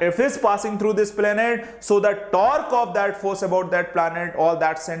 and if it's passing through this planet, so the torque of that force about that planet or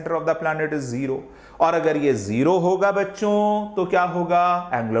that center of the planet is zero. और अगर ये zero होगा बच्चों, तो क्या होगा?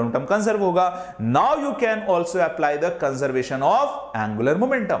 Angular momentum conserve होगा. Now you can also apply the conservation of angular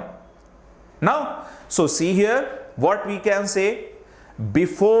momentum. Now, so see here, what we can say,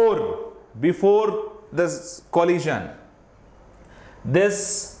 before this collision,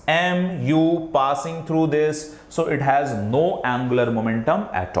 this mu passing through this, so it has no angular momentum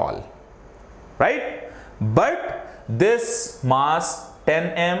at all, right? But this mass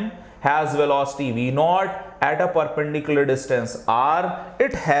 10 m has velocity v0 at a perpendicular distance r,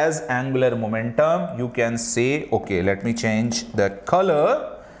 it has angular momentum. You can say, okay, let me change the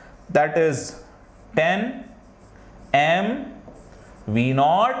color, that is 10 m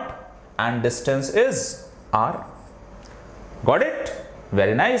v0 and distance is r. Got it?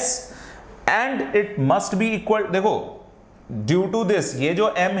 Very nice. And it must be equal, देखो, due to this, ये जो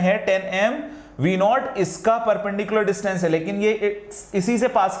m है 10 m v0 इसका perpendicular distance है, लेकिन ये इसी से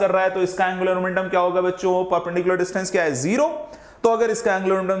पास कर रहा है, तो इसका एंगुलर मोमेंटम क्या होगा बच्चों? परपेंडिकुलर डिस्टेंस क्या है? जीरो. तो अगर इसका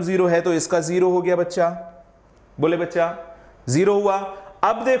एंगुलर मोमेंटम जीरो है, तो इसका जीरो हो गया बच्चा. बोले बच्चा, जीरो हुआ.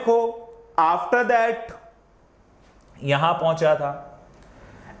 अब देखो, आफ्टर दैट यहां पहुंचा था,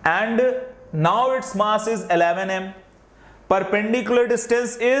 and now its mass is 11m. Perpendicular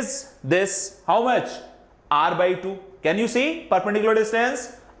distance is this. How much? R by 2. Can you see? Perpendicular distance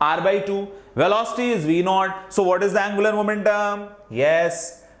R by 2. Velocity is V naught. So what is the angular momentum? Yes,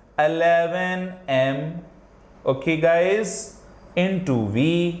 11m. Okay guys, into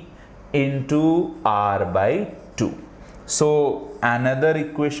V into R by 2. So another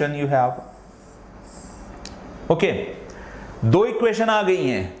equation you have. Okay, दो equation आ गई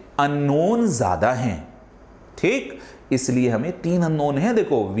हैं, unknown ज्यादा हैं, ठीक, इसलिए हमें 3 unknown है.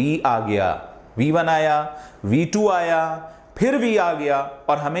 देखो V आ गया, V1 आया, V2 आया, फिर V आ गया,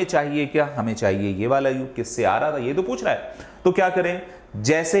 और हमें चाहिए क्या? हमें चाहिए ये वाला U. किससे आ रहा था? ये तो पूछ रहा है. तो क्या करें?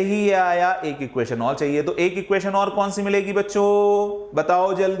 जैसे ही ये आया एक इक्वेशन और चाहिए. तो एक इक्वेशन और कौन सी मिलेगी बच्चों?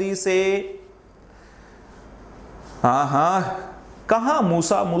 बताओ जल्दी से. हाँ, कहां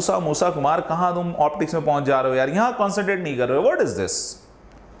मूसा कुमार, कहां तुम ऑप्टिक्स में पहुंच जा रहे हो यार? यहां कॉन्सेंट्रेट नहीं कर रहे हो. What is this?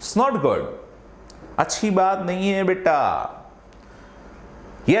 It's not good. अच्छी बात नहीं है बेटा.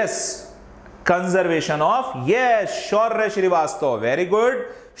 Yes, conservation of, yes, Shaurya Srivastava, very good.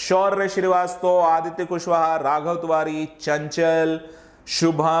 Shaurya Srivastava, Aditya Kushwaha, Raghav Tiwari, Chanchal,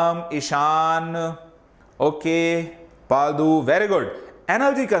 Shubham, Ishan, okay, Padu, very good.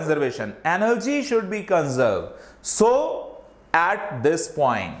 Energy conservation, energy should be conserve. So at this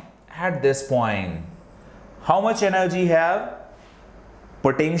point, how much energy have?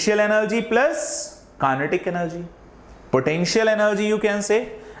 Potential energy plus kinetic energy. Potential energy, you can say,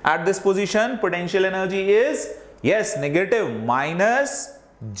 at this position potential energy is, yes, negative, minus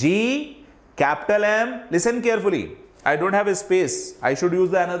G capital M. Listen carefully, I don't have a space, I should use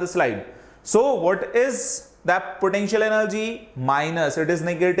the another slide. So what is that potential energy? Minus, it is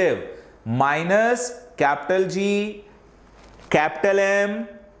negative, minus capital G capital M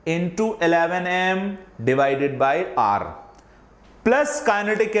into 11m divided by R, plus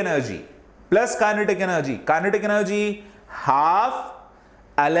kinetic energy, kinetic energy half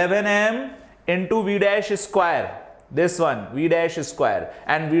 11m into V dash square, this one V dash square,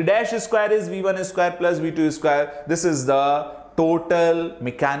 and V dash square is V1 square plus V2 square. This is the total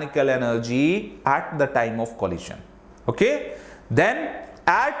mechanical energy at the time of collision. Okay, then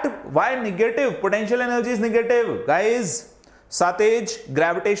at, why negative? Potential energy is negative, guys. Satej,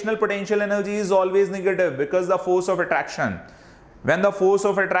 gravitational potential energy is always negative because the force of attraction. When the force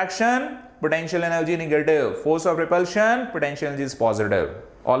of attraction, potential energy negative. Force of repulsion, potential energy is positive.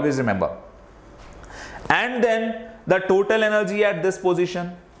 Always remember. And then the total energy at this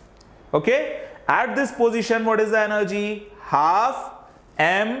position. Okay, at this position, what is the energy? Half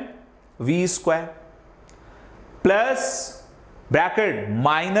m v square plus bracket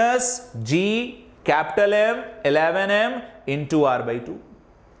minus G capital M 11m into R by 2.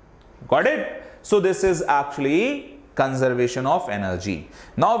 Got it? So this is actually conservation of energy.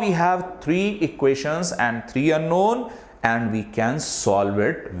 Now we have 3 equations and 3 unknown, and we can solve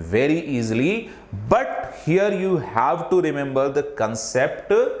it very easily. But here you have to remember the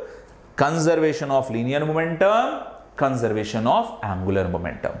concept: conservation of linear momentum, conservation of angular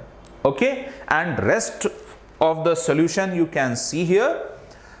momentum. Okay, and rest of the solution you can see here.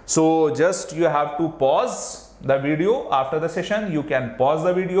 So just you have to pause the video after the session. You can pause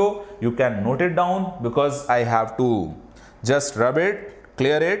the video, you can note it down, because I have to just rub it,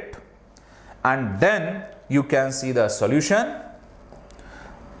 clear it, and then you can see the solution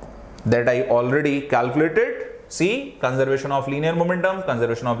that I already calculated. See, conservation of linear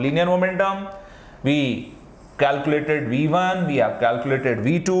momentum, we calculated V1, we have calculated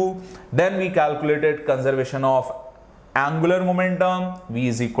V2, then we calculated conservation of angular momentum, V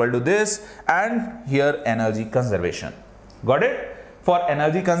is equal to this, and here energy conservation. Got it? For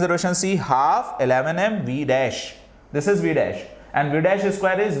energy conservation, see, half 11m V dash, this is V dash, and V dash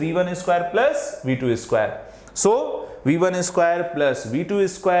square is V1 square plus V2 square. So V1 square plus V2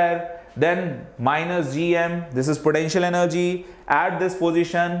 square, then minus Gm, this is potential energy. At this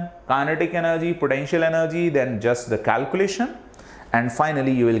position, kinetic energy, potential energy, then just the calculation. And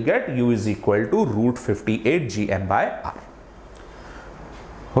finally you will get U is equal to root 58 Gm by R.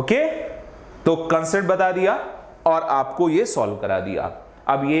 Okay, तो concept बता दिया और आपको ये solve करा दिया.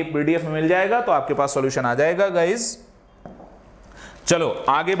 अब ये पीडीएफ में मिल जाएगा, तो आपके पास सॉल्यूशन आ जाएगा गाइस. चलो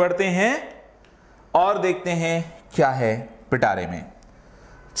आगे बढ़ते हैं और देखते हैं क्या है पिटारे में.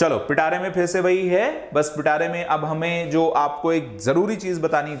 चलो पिटारे में फिर से वही है, बस पिटारे में अब हमें जो आपको एक जरूरी चीज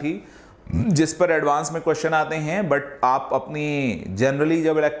बतानी थी, जिस पर एडवांस में क्वेश्चन आते हैं, बट आप अपनी जनरली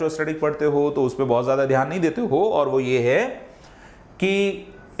जब इलेक्ट्रोस्टैटिक पढ़ते हो तो उस पर बहुत ज़्यादा ध्यान नहीं देते हो, और वो ये है कि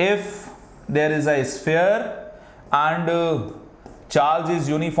if there is a sphere and charge is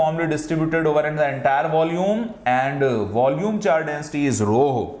uniformly distributed over the entire volume and volume charge density is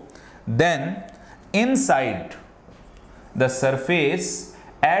rho, then inside the surface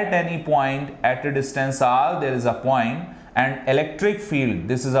at any point at a distance r there is a point and electric field,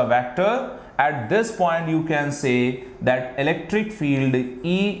 this is a vector. At this point you can say that electric field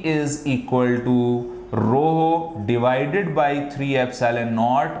E is equal to rho divided by 3 epsilon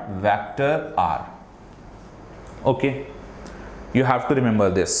naught vector r. Okay, you have to remember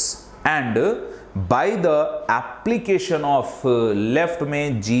this. And by the application of left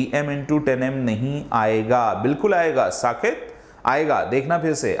में gm into 10m नहीं आएगा, बिल्कुल आएगा साकेत, आएगा, देखना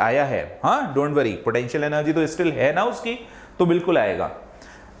फिर से आया है, हाँ, डोंट वरी, पोटेंशियल एनर्जी तो स्टिल है ना उसकी, तो बिल्कुल आएगा.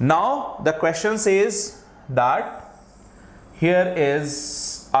 Now the question says that here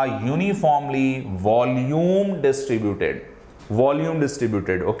is a uniformly volume distributed,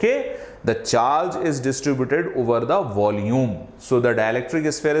 okay, the charge is distributed over the volume. So the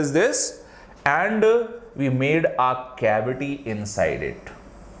dielectric sphere is this, and we made a cavity inside it.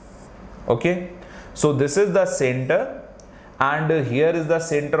 Okay, so this is the center and here is the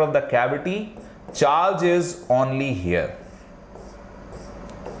center of the cavity. Charge is only here,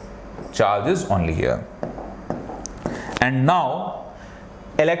 charge is only here. And now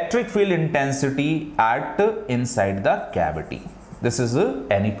electric field intensity at inside the cavity, this is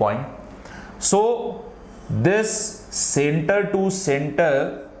any point. So this center to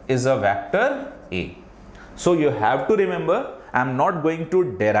center is a vector A. So you have to remember, I am not going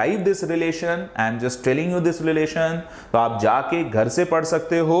to derive this relation, I am just telling you this relation. तो आप जाके घर से पढ़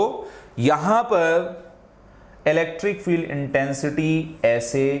सकते हो. यहाँ पर इलेक्ट्रिक फील्ड इंटेंसिटी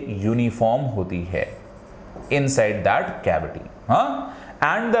ऐसे यूनिफॉर्म होती है inside that cavity,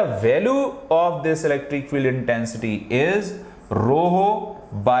 and the value of this electric field intensity is rho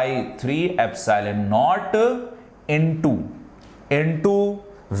by 3 epsilon naught into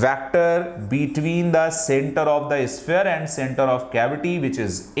vector between the center of the sphere and center of cavity, which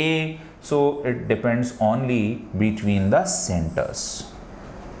is A. So it depends only between the centers.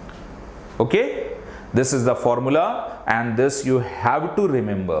 Okay, this is the formula, and this you have to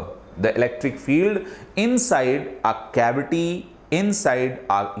remember. The electric field inside a cavity, inside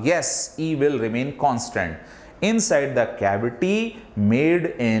a, yes, E will remain constant inside the cavity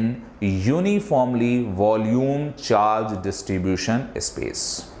made in uniformly volume charge distribution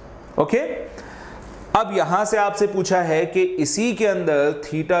space. Okay, अब यहां से आपसे पूछा है कि इसी के अंदर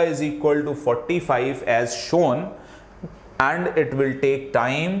theta is equal to 45 as shown and it will take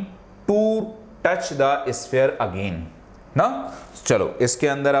time to touch the sphere again ना. चलो इसके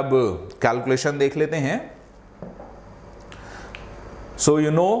अंदर अब कैलकुलेशन देख लेते हैं. So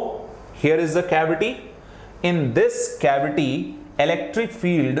you know here is the cavity. In this cavity electric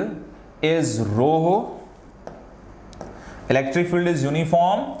field is row, electric field is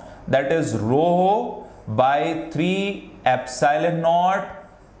uniform, that is row bye 3 epsilon naught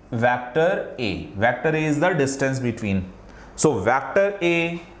vector A. Vector A is the distance between. So vector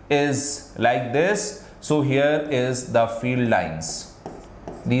A is like this. So here is the field lines.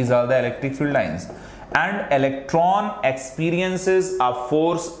 These are the electric field lines, and electron experiences a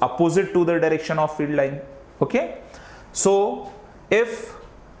force opposite to the direction of field line. Okay, so if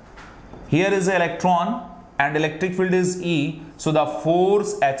here is an electron and electric field is E, so the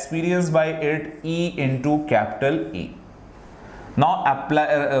force experienced by it E into capital E. Now apply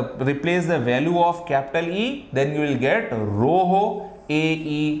replace the value of capital E, then you will get rho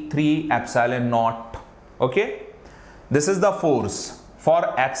AE 3 epsilon naught. Okay, this is the force. For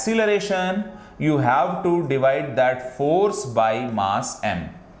acceleration you have to divide that force by mass m.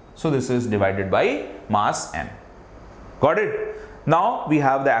 So this is divided by mass m. Got it? Now we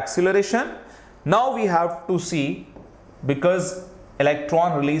have the acceleration. Now we have to see, because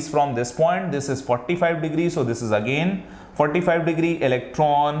electron release from this point, this is 45 degrees, so this is again 45 degree.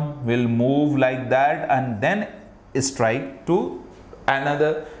 Electron will move like that and then strike to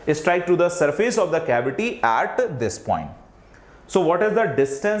the surface of the cavity at this point. So what is the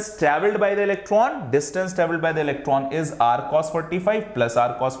distance traveled by the electron? Distance traveled by the electron is r cos 45 plus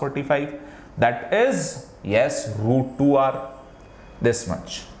r cos 45, that is, yes, root 2r, this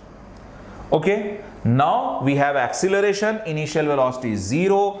much. Okay, now we have acceleration, initial velocity is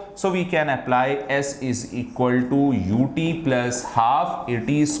 0, so we can apply s is equal to ut plus half at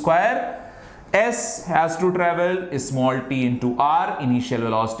square. S has to travel small t into r, initial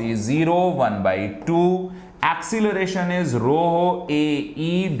velocity is 0, 1 by 2, acceleration is rho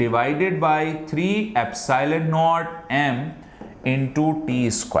AE divided by 3 epsilon naught m into t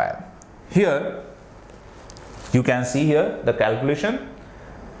square. Here you can see here the calculation,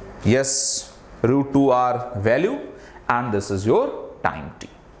 yes, root 2r value, and this is your time t.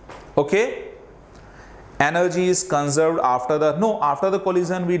 Okay, energy is conserved after the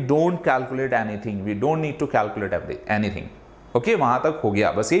collision we don't calculate anything, we don't need to calculate anything. Okay, वहां तक हो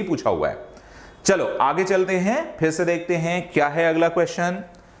गया, बस यही पूछा हुआ है. चलो आगे चलते हैं, फिर से देखते हैं क्या है अगला क्वेश्चन.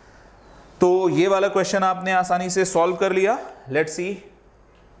 तो ये वाला क्वेश्चन आपने आसानी से सॉल्व कर लिया. Let's see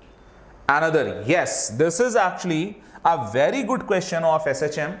another. Yes, this is actually a very good question of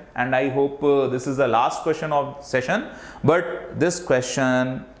SHM, and I hope this is the last question of session, but this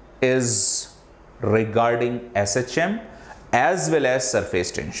question is regarding SHM as well as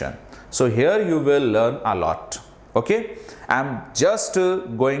surface tension. So here you will learn a lot. Okay, I'm just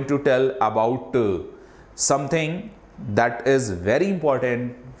going to tell about something that is very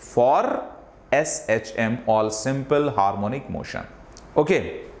important for SHM, all simple harmonic motion.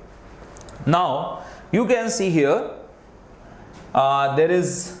 Okay, now you can see here there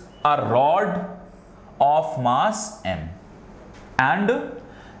is a rod of mass m and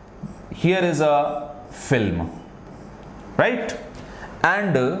here is a film, right?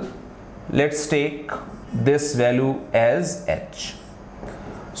 And let's take this value as h.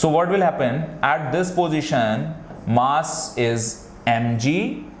 So what will happen at this position? Mass is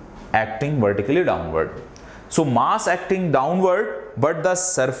mg acting vertically downward. So mass acting downward, but the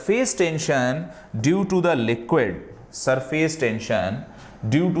surface tension due to the liquid,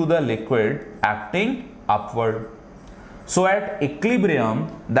 acting upward. So at equilibrium,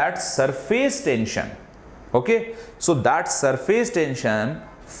 that surface tension, okay, so that surface tension,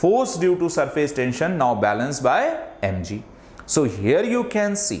 force due to surface tension now balanced by mg. So here you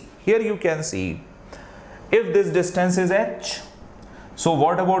can see, if this distance is h, so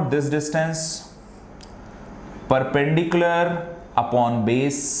what about this distance? Perpendicular upon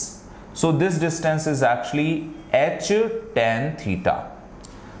base. So this distance is actually h tan theta.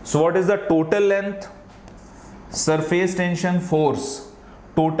 So what is the total length? Surface tension force,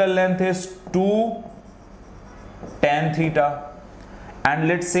 total length is 2 tan theta, and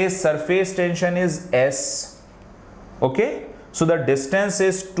let's say surface tension is s. Okay, so the distance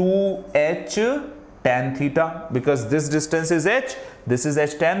is 2h tan theta, because this distance is h, this is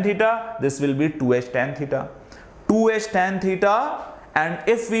h tan theta, this will be 2h tan theta. 2h tan theta, and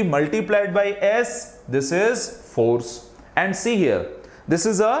if we multiply it by s, this is force. And see here, this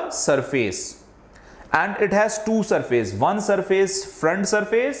is a surface and it has two surfaces, one surface front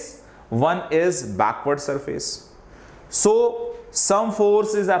surface, one is backward surface. So some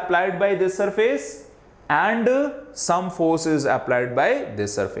force is applied by this surface and some force is applied by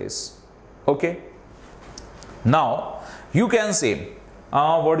this surface. Okay, now you can say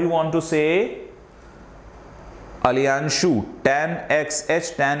what do you want to say? Alianshu, tan x,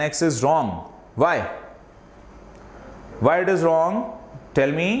 h tan x is wrong. Why? Why it is wrong?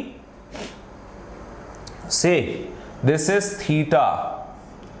 Tell me. Say this is theta,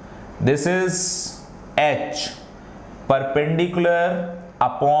 this is h, perpendicular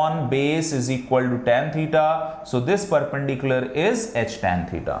upon base is equal to tan theta, so this perpendicular is h tan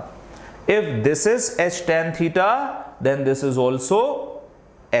theta. If this is h tan theta, then this is also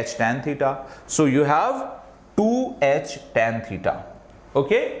h tan theta. So you have 2h tan theta.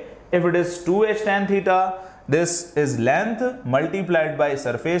 Okay, if it is 2h tan theta, this is length multiplied by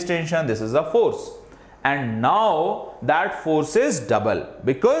surface tension, this is a force, and now that force is double,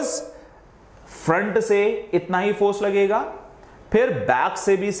 because front से इतना ही force लगेगा, फिर back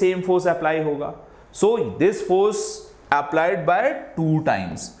से भी same force apply होगा. So this force applied by 2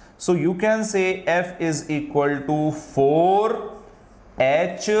 times. So you can say F is equal to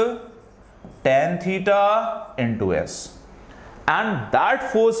 4h tan theta into s, and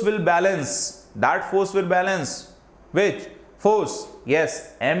that force will balance which force?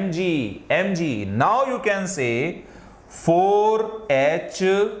 Yes, mg. Now you can say 4h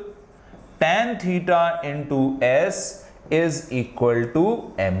tan theta into s is equal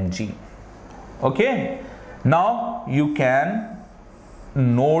to mg. Okay, now you can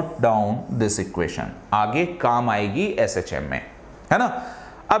note down this equation. आगे काम आएगी SHM में, है ना.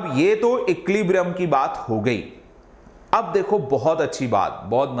 अब ये तो equilibrium की बात हो गई. अब देखो बहुत अच्छी बात,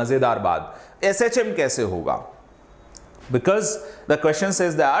 बहुत मजेदार बात, SHM कैसे होगा? Because the question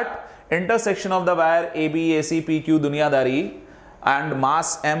says that intersection of the wire AB, AC, PQ दुनियादारी and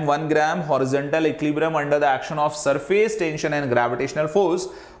mass m 1 gram, horizontal equilibrium under the action of surface tension and gravitational force.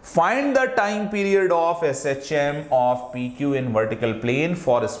 Find the time period of SHM of PQ in vertical plane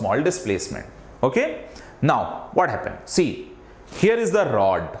for a small displacement. Okay, now what happened? See, here is the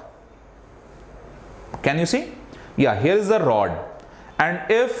rod. Can you see? Yeah, here is the rod,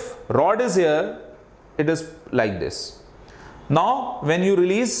 and if rod is here, it is like this. Now when you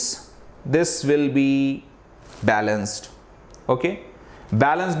release, this will be balanced. Okay,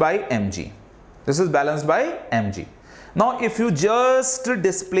 balanced by mg. This is balanced by mg. Now if you just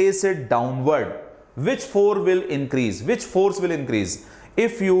displace it downward, which force will increase? Which force will increase?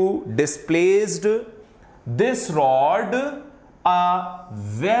 If you displaced this rod a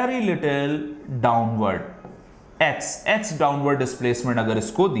very little downward, x downward displacement अगर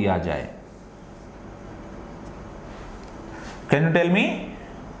इसको दिया जाए, can you tell me?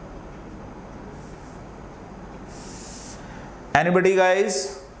 Anybody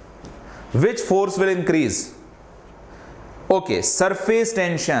guys? Which force will increase? Okay, surface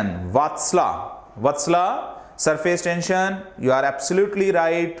tension. Vatsla, surface tension. You are absolutely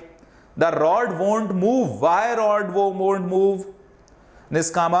right. The rod won't move. Why rod won't move?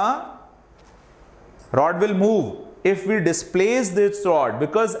 Niskama, rod will move if we displace this rod,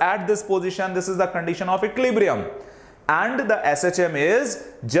 because at this position, this is the condition of equilibrium. And the SHM is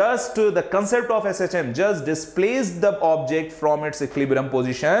just the concept of SHM, just displace the object from its equilibrium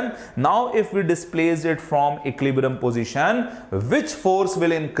position. Now if we displace it from equilibrium position, which force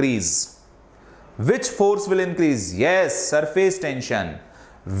will increase? Which force will increase? Yes, surface tension.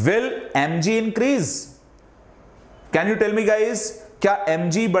 Will mg increase? Can you tell me guys, क्या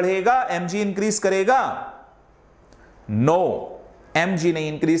mg बढ़ेगा, mg increase करेगा? No, mg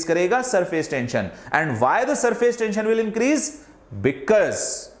नहीं increase करेगा, surface tension. And why the surface tension will increase?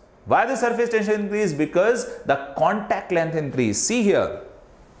 Because why the surface tension increase? Because the contact length increase. See here.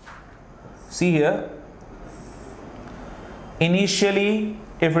 Initially,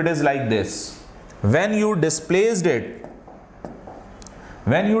 if it is like this, when you displaced it,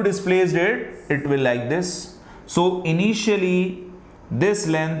 it will like this. So initially, this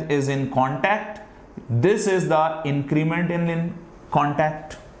length is in contact. This is the increment in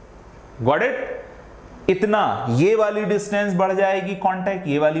contact. Got it? इतना ये वाली distance बढ़ जाएगी, contact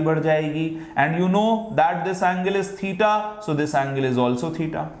ये वाली बढ़ जाएगी, and you know that this angle is theta, so this angle is also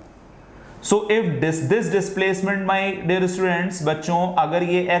theta. So if this displacement, my dear students, बच्चों, अगर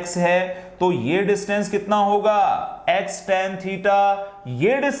ये x है तो ये distance कितना होगा? x tan theta.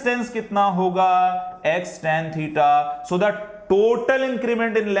 ये distance कितना होगा? x tan theta. So the total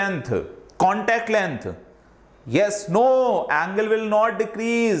increment in length, contact length, yes, no, angle will not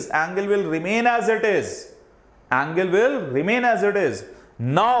decrease, angle will remain as it is. Angle will remain as it is.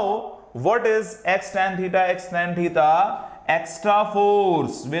 Now, what is x tan theta? X tan theta, extra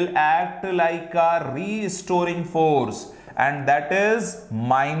force will act like a restoring force, and that is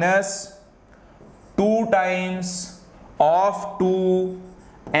minus 2 times of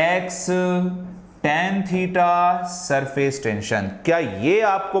 2x tan theta surface tension. क्या ये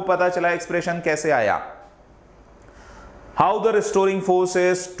आपको पता चला expression कैसे आया? How the restoring force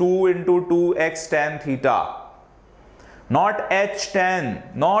is 2 into 2x tan theta. Not h tan,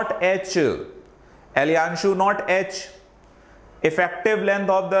 not h. Elyanshu, not h. Effective length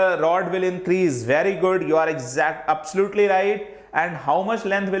of the rod will increase. Very good. You are absolutely right. And how much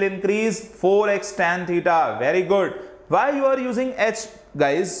length will increase? 4x tan theta. Very good. Why you are using h,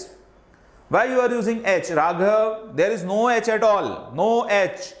 guys? Why you are using h? Raghav, there is no h at all. No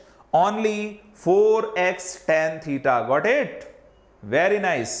h. Only 4x tan theta. Got it? Very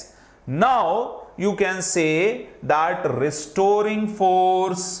nice. Now you can say that restoring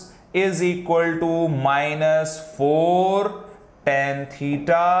force is equal to minus 4 tan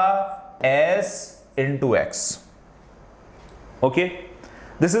theta s into x. Okay?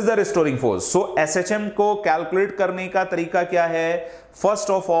 This is the restoring force. So SHM को calculate करने का तरीका क्या है? First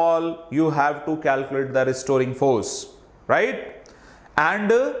of all, you have to calculate the restoring force, right?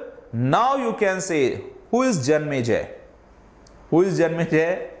 And now you can say, who is Janmejay? Who is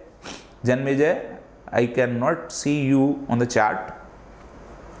Janmejay? Janmejay, I cannot see you on the chat.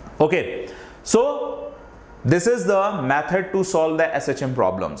 Okay, so this is the method to solve the SHM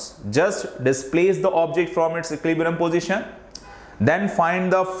problems. Just displace the object from its equilibrium position, then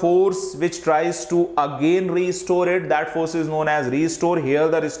find the force which tries to again restore it. That force is known as restore. Here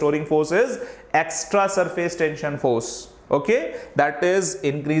the restoring force is extra surface tension force. Okay, that is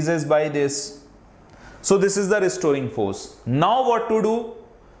increases by this. So this is the restoring force. Now what to do?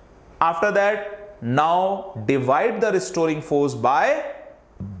 After that, now divide the restoring force by,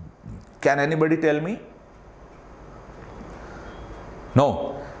 can anybody tell me?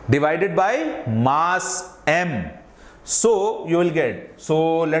 No, divided by mass m. So you will get,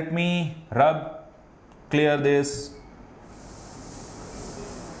 so let me clear this.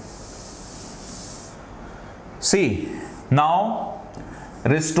 See, now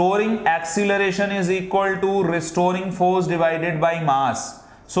restoring acceleration is equal to restoring force divided by mass.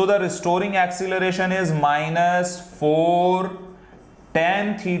 So the restoring acceleration is minus 4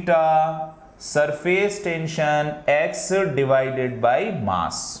 tan theta surface tension x divided by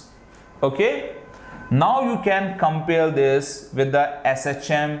mass. Okay, now you can compare this with the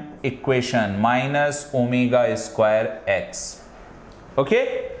SHM equation, minus omega square x.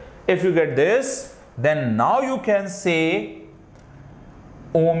 Okay, if you get this, then now you can say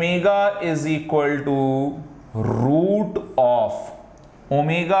omega is equal to root of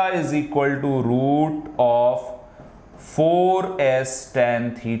 4s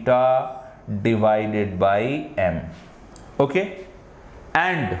tan theta divided by m. Okay,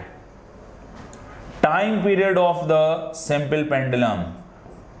 and time period of the simple pendulum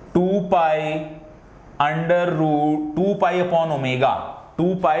 2 pi under root 2 pi upon omega,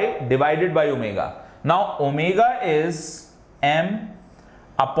 2 pi divided by omega. Now omega is m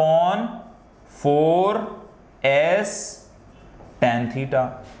upon 4s tan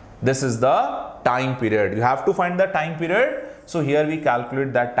theta. This is the time period. You have to find the time period. So here we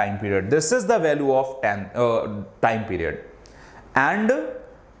calculate that time period. This is the value of time period. And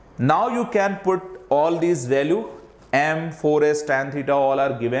now you can put all these value, m, 4s tan theta, all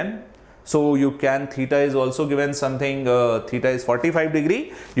are given. So you can, theta is also given something, theta is 45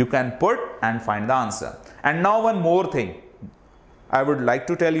 degree. You can put and find the answer. And now one more thing I would like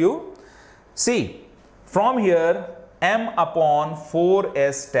to tell you. See, from here m upon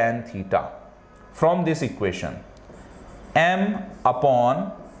 4s tan theta, from this equation, m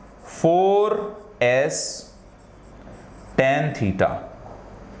upon 4s tan theta,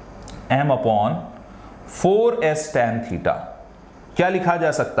 m upon 4s tan theta क्या लिखा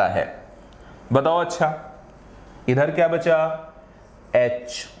जा सकता है बताओ। अच्छा, इधर क्या बचा,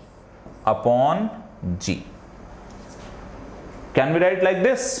 h upon g. Can we write like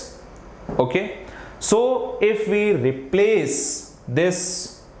this? Okay, so if we replace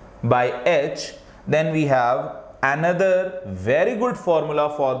this by h, then we have another very good formula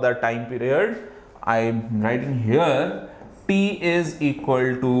for the time period. I am writing here, t is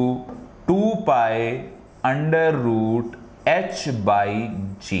equal to 2 pi under root h by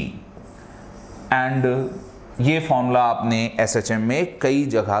g. And ये formula आपने SHM में कई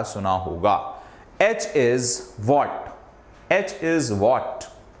जगह सुना होगा. h is what? h is what?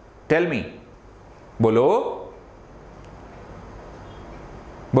 Tell me. बोलो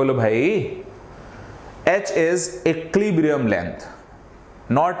बोलो भाई. h is equilibrium length.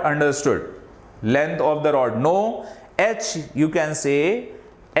 Not understood. Length of the rod. No, h, you can say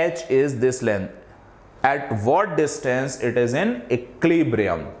h is this length. At what distance it is in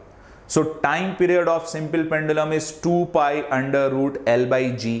equilibrium. So time period of simple pendulum is 2 pi under root L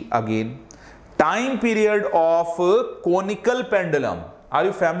by G again. Time period of conical pendulum. Are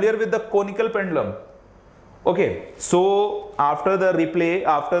you familiar with the conical pendulum? Okay, so after the replay,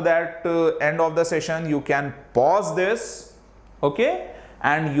 after that end of the session, you can pause this, okay,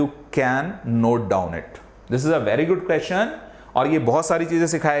 and you can note down it. This is a very good question और ये बहुत सारी चीजें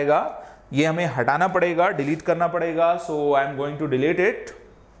सिखाएगा. ये हमें हटाना पड़ेगा, डिलीट करना पड़ेगा. So I am going to delete it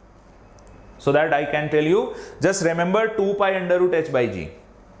so that I can tell you. Just remember 2 pi under root h by g.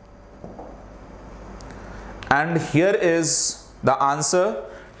 And here is the answer.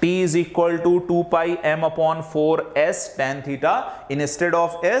 T is equal to 2 pi m upon 4s tan theta. Instead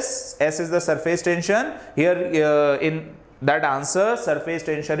of s, s is the surface tension. Here in that answer, surface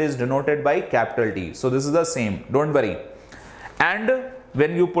tension is denoted by capital T. So this is the same. Don't worry. And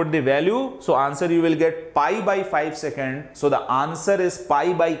when you put the value, so answer you will get pi by 5 second. So the answer is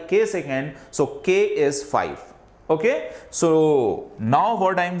pi by k second. So k is 5. Okay. So now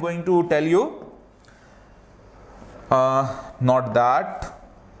what I am going to tell you, not that.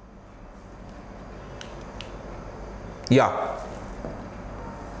 Yeah.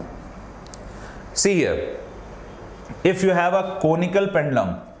 See here. If you have a conical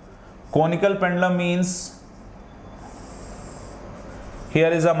pendulum means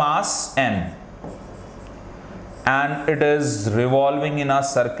here is a mass m and it is revolving in a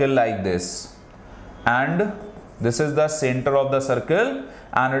circle like this, and this is the center of the circle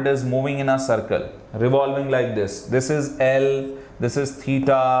and it is moving in a circle, revolving like this. This is L, this is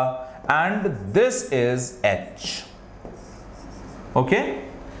theta, and this is h. Okay,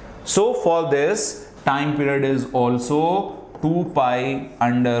 so for this time period is also 2 pi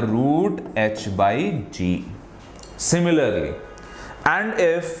under root h by g. Similarly, and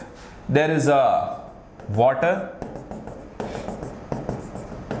if there is a water,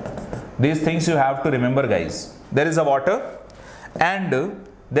 these things you have to remember, guys. There is a water and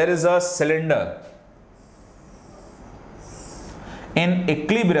there is a cylinder. In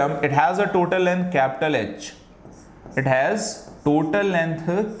equilibrium, it has a total length capital H. It has total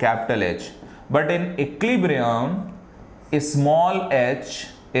length capital H. But in equilibrium, a small h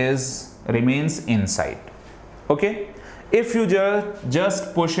is remains inside. Okay, if you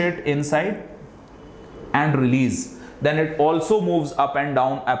just push it inside and release, then it also moves up and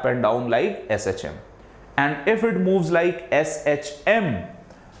down like SHM. And if it moves like SHM,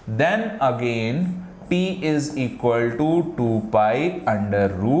 then again T is equal to 2 pi under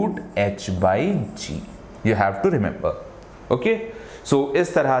root h by g. You have to remember. Okay, so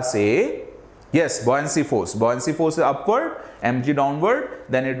इस तरह से yes, buoyancy force is upward, mg downward,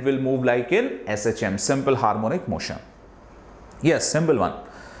 then it will move like in SHM, simple harmonic motion. Yes, simple one.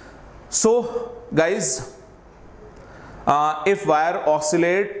 So guys, if wire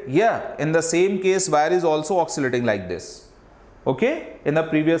oscillate, yeah, in the same case wire is also oscillating like this. Okay, in the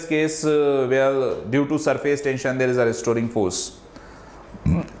previous case where due to surface tension there is a restoring force.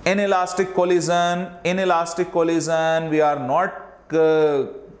 In elastic collision we are not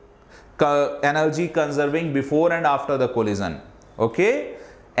energy conserving before and after the collision. Okay,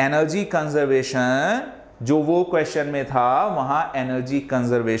 energy conservation जो वो question में था वहां energy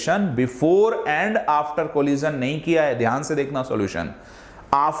conservation before and after collision नहीं किया है, ध्यान से देखना solution,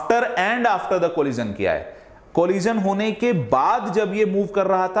 after and after the collision किया है। कोलिजन होने के बाद जब ये मूव कर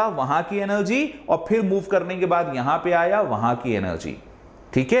रहा था वहां की एनर्जी, और फिर मूव करने के बाद यहां पे आया वहां की एनर्जी।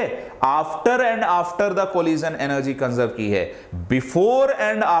 ठीक है, after and after the collision energy conserve की है, before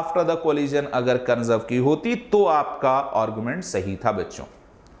and after the collision अगर कंजर्व की होती तो आपका आर्गुमेंट सही था बच्चों।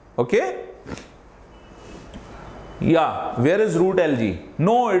 Okay, yeah, where is root LG?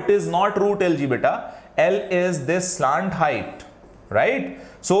 No, it is not root LG beta. L is this slant height, right?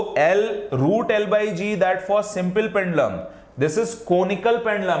 So L, root L by G, that for simple pendulum. This is conical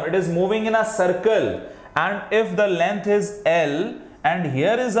pendulum, it is moving in a circle, and if the length is L and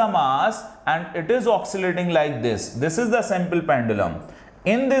here is a mass and it is oscillating like this is the simple pendulum.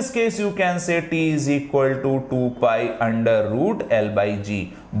 In this case you can say T is equal to 2 pi under root L by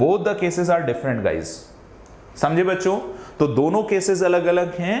G. Both the cases are different guys, समझे बच्चों? तो दोनों cases अलग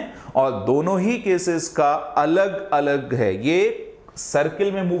अलग हैं और दोनों ही cases का अलग अलग है। ये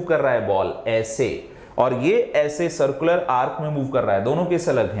सर्किल में मूव कर रहा है बॉल ऐसे, और ये ऐसे सर्कुलर आर्क में मूव कर रहा है, दोनों केस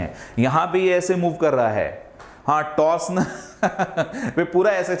अलग हैं। यहां पे ये ऐसे मूव कर रहा है, हाँ टॉस ना वे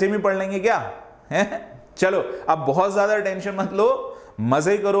पूरा SHM ही पढ़ लेंगे क्या है? चलो अब बहुत ज्यादा टेंशन मत लो,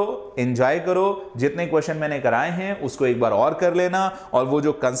 मजे करो, एंजॉय करो। जितने क्वेश्चन मैंने कराए हैं उसको एक बार और कर लेना, और वो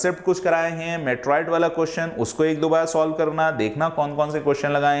जो कंसेप्ट कुछ कराए हैं मेट्रॉइड वाला क्वेश्चन उसको एक दो बार सॉल्व करना, देखना कौन कौन से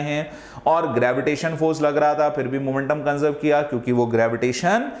क्वेश्चन लगाए हैं। और ग्रेविटेशन फोर्स लग रहा था फिर भी मोमेंटम कंजर्व किया क्योंकि वो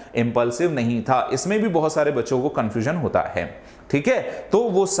ग्रेविटेशन इंपल्सिव नहीं था। इसमें भी बहुत सारे बच्चों को कंफ्यूजन होता है। ठीक है, तो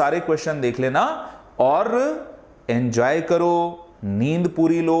वो सारे क्वेश्चन देख लेना और एंजॉय करो, नींद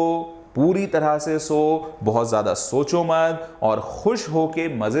पूरी लो, पूरी तरह से सो, बहुत ज्यादा सोचो मत, और खुश होके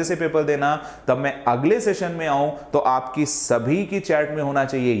मजे से पेपर देना। तब मैं अगले सेशन में आऊं तो आपकी सभी की चैट में होना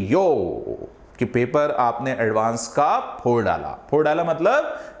चाहिए यो कि पेपर आपने एडवांस का फोड़ डाला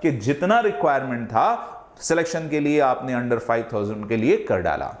मतलब कि जितना रिक्वायरमेंट था सिलेक्शन के लिए आपने अंडर 5000 के लिए कर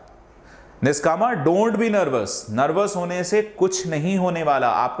डाला। निष्कामा, डोंट बी नर्वस होने से कुछ नहीं होने वाला,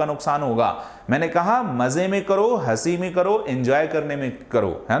 आपका नुकसान होगा। मैंने कहा मजे में करो, हंसी में करो, एंजॉय करने में करो,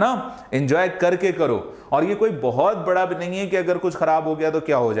 है ना, एंजॉय करके करो। और ये कोई बहुत बड़ा भी नहीं है कि अगर कुछ खराब हो गया तो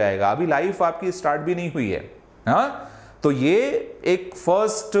क्या हो जाएगा, अभी लाइफ आपकी स्टार्ट भी नहीं हुई है। हाँ, तो ये एक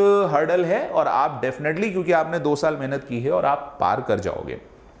फर्स्ट हर्डल है और आप डेफिनेटली, क्योंकि आपने 2 साल मेहनत की है और आप पार कर जाओगे।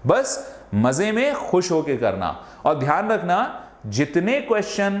 बस मजे में खुश होके करना, और ध्यान रखना जितने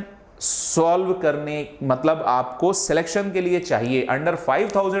क्वेश्चन सॉल्व करने मतलब आपको सिलेक्शन के लिए चाहिए, अंडर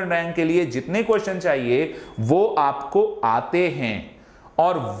 5000 रैंक के लिए जितने क्वेश्चन चाहिए वो आपको आते हैं,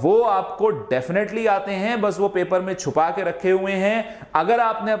 और वो आपको डेफिनेटली आते हैं, बस वो पेपर में छुपा के रखे हुए हैं। अगर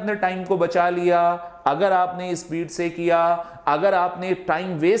आपने अपने टाइम को बचा लिया, अगर आपने स्पीड से किया, अगर आपने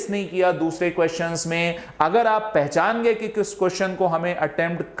टाइम वेस्ट नहीं किया दूसरे क्वेश्चंस में, अगर आप पहचान गए कि किस क्वेश्चन को हमें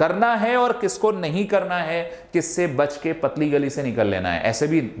अटेम्प्ट करना है और किसको नहीं करना है, किससे बच के पतली गली से निकल लेना है। ऐसे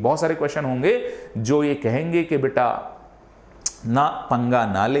भी बहुत सारे क्वेश्चन होंगे जो ये कहेंगे कि बेटा ना पंगा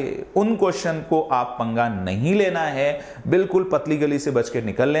ना ले, उन क्वेश्चन को आप पंगा नहीं लेना है, बिल्कुल पतली गली से बच के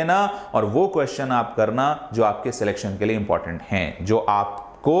निकल लेना, और वो क्वेश्चन आप करना जो आपके सिलेक्शन के लिए इंपॉर्टेंट हैं, जो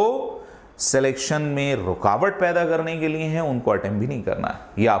आपको सिलेक्शन में रुकावट पैदा करने के लिए हैं, उनको अटेम्प्ट भी नहीं करना।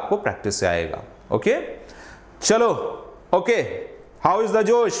 ये आपको प्रैक्टिस से आएगा। ओके, चलो, ओके, हाउ इज द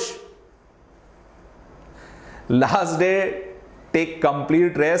जोश? Last day, take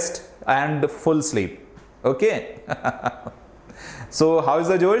complete rest and full sleep. Okay, so how is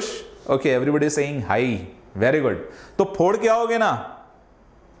the Josh? Okay, everybody is saying hi, very good. तो फोड़ के आओगे ना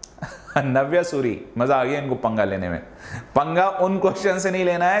नव्या सूरी, मजा आ गया इनको पंगा लेने में। पंगा उन क्वेश्चन से नहीं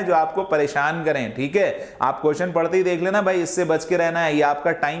लेना है जो आपको परेशान करें, ठीक है। आप क्वेश्चन पढ़ते ही देख लेना भाई, इससे बच के रहना है, ये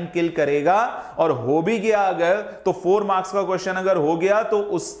आपका टाइम किल करेगा। और हो भी गया अगर तो 4 मार्क्स का क्वेश्चन अगर हो गया तो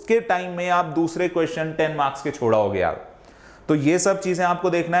उसके टाइम में आप दूसरे क्वेश्चन 10 मार्क्स के छोड़ाओगे आप। तो ये सब चीजें आपको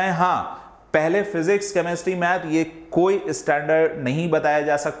देखना है। हाँ, पहले फिजिक्स, केमिस्ट्री, मैथ ये कोई स्टैंडर्ड नहीं बताया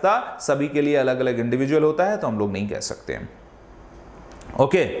जा सकता, सभी के लिए अलग अलग इंडिविजुअल होता है, तो हम लोग नहीं कह सकते हैं।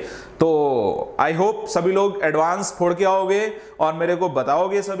 ओके, तो आई होप सभी लोग एडवांस फोड़ के आओगे और मेरे को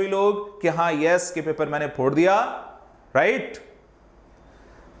बताओगे सभी लोग कि हाँ यस के पेपर मैंने फोड़ दिया, राइट।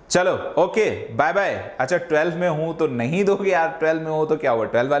 चलो ओके, बाय बाय। अच्छा 12 में हूं तो नहीं दोगे यार, 12 में हो तो क्या हुआ,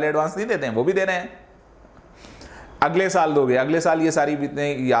 12 वाले एडवांस नहीं देते हैं, वो भी दे रहे हैं। अगले साल दोगे, अगले साल ये सारी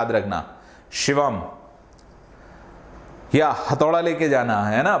बातें याद रखना। शिवम, या हथौड़ा लेके जाना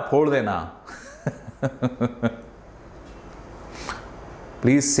है ना, फोड़ देना।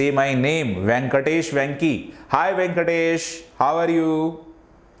 प्लीज से my name, Venkatesh Venky. Hi Venkatesh, how are you?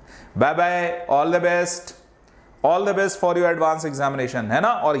 Bye bye, all the best, all the best for your advance examination, है ना।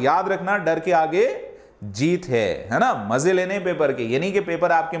 और याद रखना, डर के आगे जीत है ना। मजे लेने पेपर के, ये नहीं कि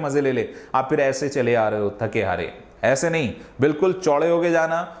पेपर आपके मजे ले ले, आप फिर ऐसे चले आ रहे हो थके हारे, ऐसे नहीं। बिल्कुल चौड़े होके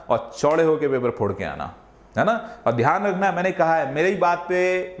जाना और चौड़े होके पेपर फोड़ के आना, है ना। और ध्यान रखना, मैंने कहा है, मेरी बात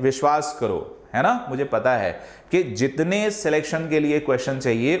पे विश्वास करो, है ना। मुझे पता है कि जितने सिलेक्शन के लिए क्वेश्चन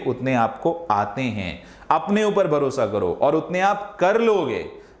चाहिए उतने आपको आते हैं, अपने ऊपर भरोसा करो और उतने आप कर लोगे।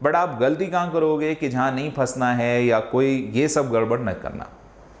 बट आप गलती कहां करोगे कि जहां नहीं फंसना है या कोई ये सब गड़बड़ न करना।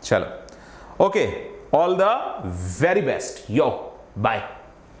 चलो okay, all the very best, yo bye.